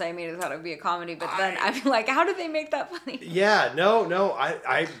premise I immediately thought it would be a comedy, but then I'm like, how did they make that funny? Yeah, no, I think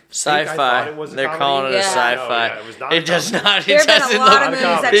I Sci-fi. thought it was a They're comedy. calling it a Yeah. sci-fi. No, yeah, it was not a It does comedy. not. There It have been doesn't a lot look. of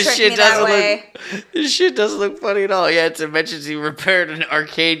movies that This tricked shit me that doesn't way. look. This shit doesn't look funny at all. Yeah, it's mentions he repaired an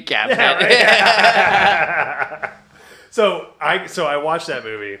arcade cabinet. Yeah, right. So I watched that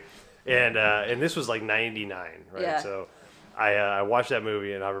movie, and this was like '99, right? Yeah. So I watched that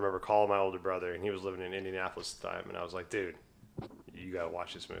movie, and I remember calling my older brother, and he was living in Indianapolis at the time, and I was like, dude, you gotta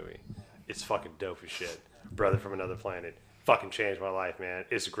watch this movie. It's fucking dope as shit. Brother from Another Planet. Fucking changed my life, man.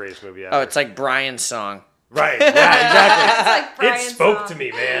 It's the greatest movie ever. Oh, it's like Brian's song. Right, yeah, exactly. It's like It Brian's spoke song. to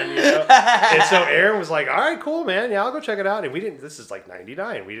me, man. You know? And so Aaron was like, all right, cool, man. Yeah, I'll go check it out. And we didn't, this is like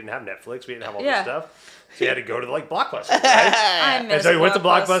 99. We didn't have Netflix. We didn't have all this stuff. So you had to go to like Blockbuster, right? I miss And so he went to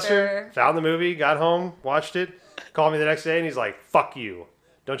Blockbuster. Blockbuster, found the movie, got home, watched it, called me the next day, and he's like, fuck you.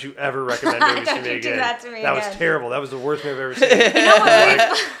 Don't you ever recommend movies to Don't me you do again. that to me was again. terrible. That was the worst movie I've ever seen. You know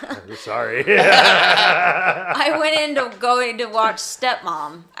what? I'm sorry. I went in to watch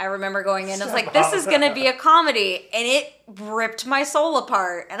Stepmom. I remember going in. I was like, this is going to be a comedy. And it ripped my soul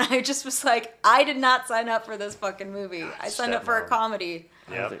apart. And I just was like, I did not sign up for this fucking movie. I signed up for a Stepmom. comedy.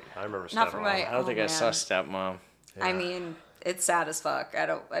 Yep, I remember Not for Stepmom. my- I don't think I saw man. Stepmom. I mean, it's sad as fuck.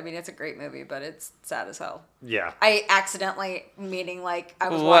 I mean, it's a great movie, but it's sad as hell. Yeah. I accidentally, meaning like I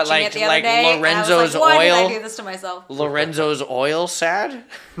was What, watching like- it the other like day. Lorenzo's and I was like, why did Oil? I do this to myself? Lorenzo's Oil sad?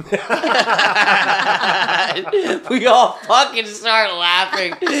 We all fucking start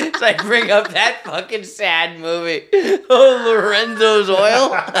laughing as I bring up that fucking sad movie. Oh, Lorenzo's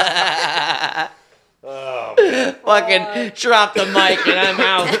Oil? Oh, man. Fucking drop the mic and I'm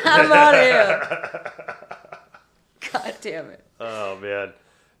out. I'm out of here. God damn it. Oh, man.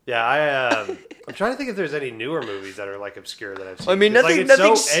 Yeah, I'm trying to think if there's any newer movies that are like obscure that I've seen. I mean, 'Cause, like, nothing. it's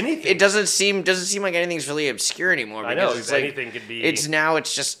Nothing's. so anything. It doesn't seem like anything's really obscure anymore. I Because know, it's like anything could be. it's now.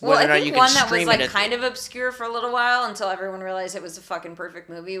 It's just Well, whether or I not you think can one that was stream like it. kind of obscure for a little while until everyone realized it was a fucking perfect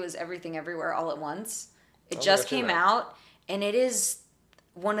movie was Everything Everywhere All at Once. It Oh, just I've seen came that. out, and it is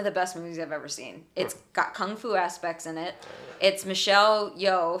one of the best movies I've ever seen. It's got kung fu aspects in it. It's Michelle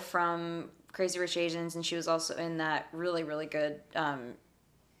Yeoh from Crazy Rich Asians, and she was also in that really, really good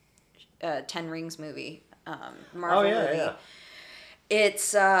 10 Rings movie, Marvel movie. Yeah. It's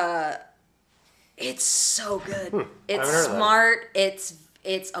so good. It's haven't heard of that. smart. It's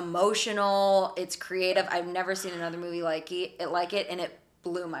emotional. It's creative. I've never seen another movie like it, and it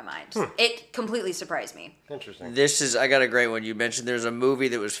blew my mind. It completely surprised me. Interesting. I got a great one. You mentioned there's a movie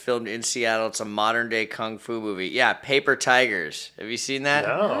that was filmed in Seattle. It's a modern day kung fu movie. Yeah, Paper Tigers. Have you seen that?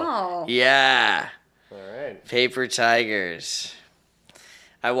 No. Oh, Yeah, All right. Paper Tigers.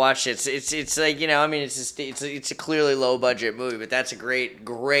 I watched it. It's like, you know, I mean, it's a clearly low budget movie, but that's a great.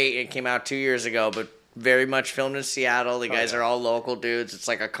 It came out 2 years ago, but very much filmed in Seattle. The guys yeah. are all local dudes. It's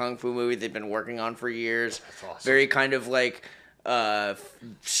like a kung fu movie they've been working on for years. That's awesome. Very kind of like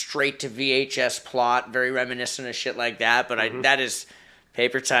straight to VHS plot, very reminiscent of shit like that. But that is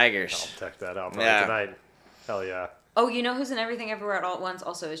Paper Tigers. I'll check that out probably Yeah. tonight. Hell yeah. oh, you know who's in Everything Everywhere at All at Once?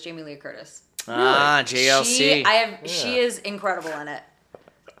 Also, is Jamie Lee Curtis. Ah, JLC. She is incredible in it.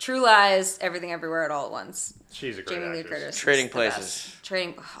 True Lies, Everything Everywhere at All at Once. She's a great Jamie Lee actress. Curtis. Trading is the Places. best. All Trading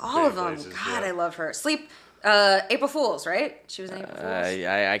of them. Places, God, yeah. I love her. April Fools, right? She was in April Fools.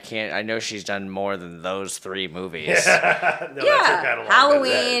 I can't. I know she's done more than those 3 movies. No, that's her Yeah, catalog.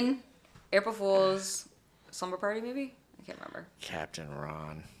 Halloween, April Fools, Slumber Party, maybe? I can't remember. Captain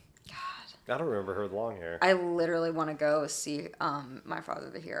Ron. I don't remember her with long hair. I literally want to go see My Father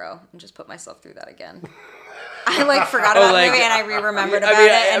the Hero and just put myself through that again. I like forgot about the movie and I re-remembered about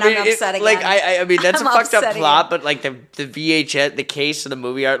it and I'm upset again. Like I mean, that's I'm a fucked up upset plot, again. but like the VHS, the case of the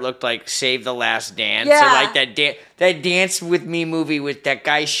movie art looked like Save the Last Dance, Yeah. or like that Dance with Me movie with that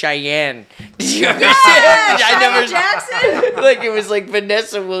guy Cheyenne. Did you ever see Yeah, it? I never. Jackson. Like it was like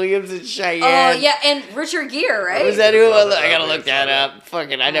Vanessa Williams and Cheyenne. Oh yeah, and Richard Gere, right? Was that who? I saw I gotta that. look that up.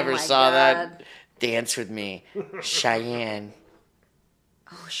 Fucking, I never my saw that. God. Dance with Me, Cheyenne.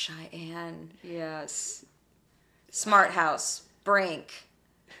 Oh, Cheyenne. Yes. Smart House. Brink.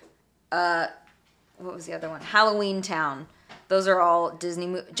 What was the other one? Halloween Town. Those are all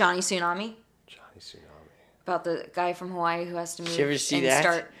Disney Johnny Tsunami. Johnny Tsunami. About the guy from Hawaii who has to move you ever see and that?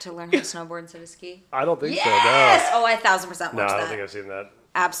 start to learn how to snowboard instead of ski. I don't think Yes! so. Oh, I 1,000% watched No, I that. don't think I've seen that.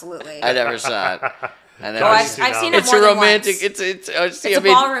 Absolutely. I never saw it. I never Oh, I've seen it. seen it It's more a than romantic. once. It's It's I a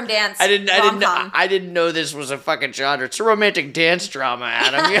mean, ballroom dance. I rom-com. didn't know this was a fucking genre. It's a romantic dance drama,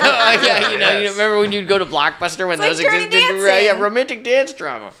 Adam. You know, you Yes. remember when you'd go to Blockbuster when It's those like Dirty existed? Right, yeah, Dancing. romantic dance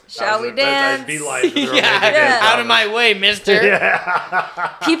drama. Shall we dance? I'd be like, Yeah, out of my way, mister.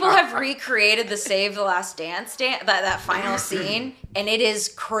 People have recreated the Save the Last Dance that final scene, and it is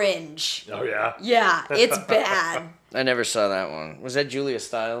cringe. Oh yeah. Yeah, it's bad. I never saw that one. Was that Julia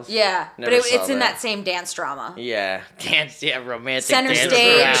Stiles? Yeah, Never but saw it's in that. that same dance drama. Yeah, dance. Yeah, romantic Center dance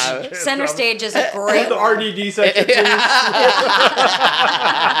stage. drama. Center stage is a great The one. RDD section.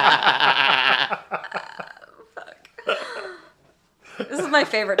 This is my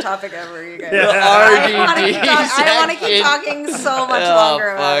favorite topic ever, you guys. The I want to RDD keep section. talking so much Oh, longer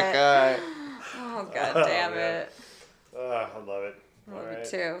about fuck, it. all right. Oh god damn man. it. I love it. All Love right. it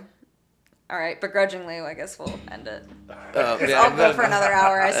too. All right, begrudgingly, I guess we'll end it. Yeah, I'll go for another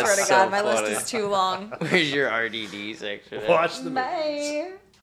hour. I That's swear to so God, my funny. list is too long. Where's your RDD section? Watch the movies. Bye.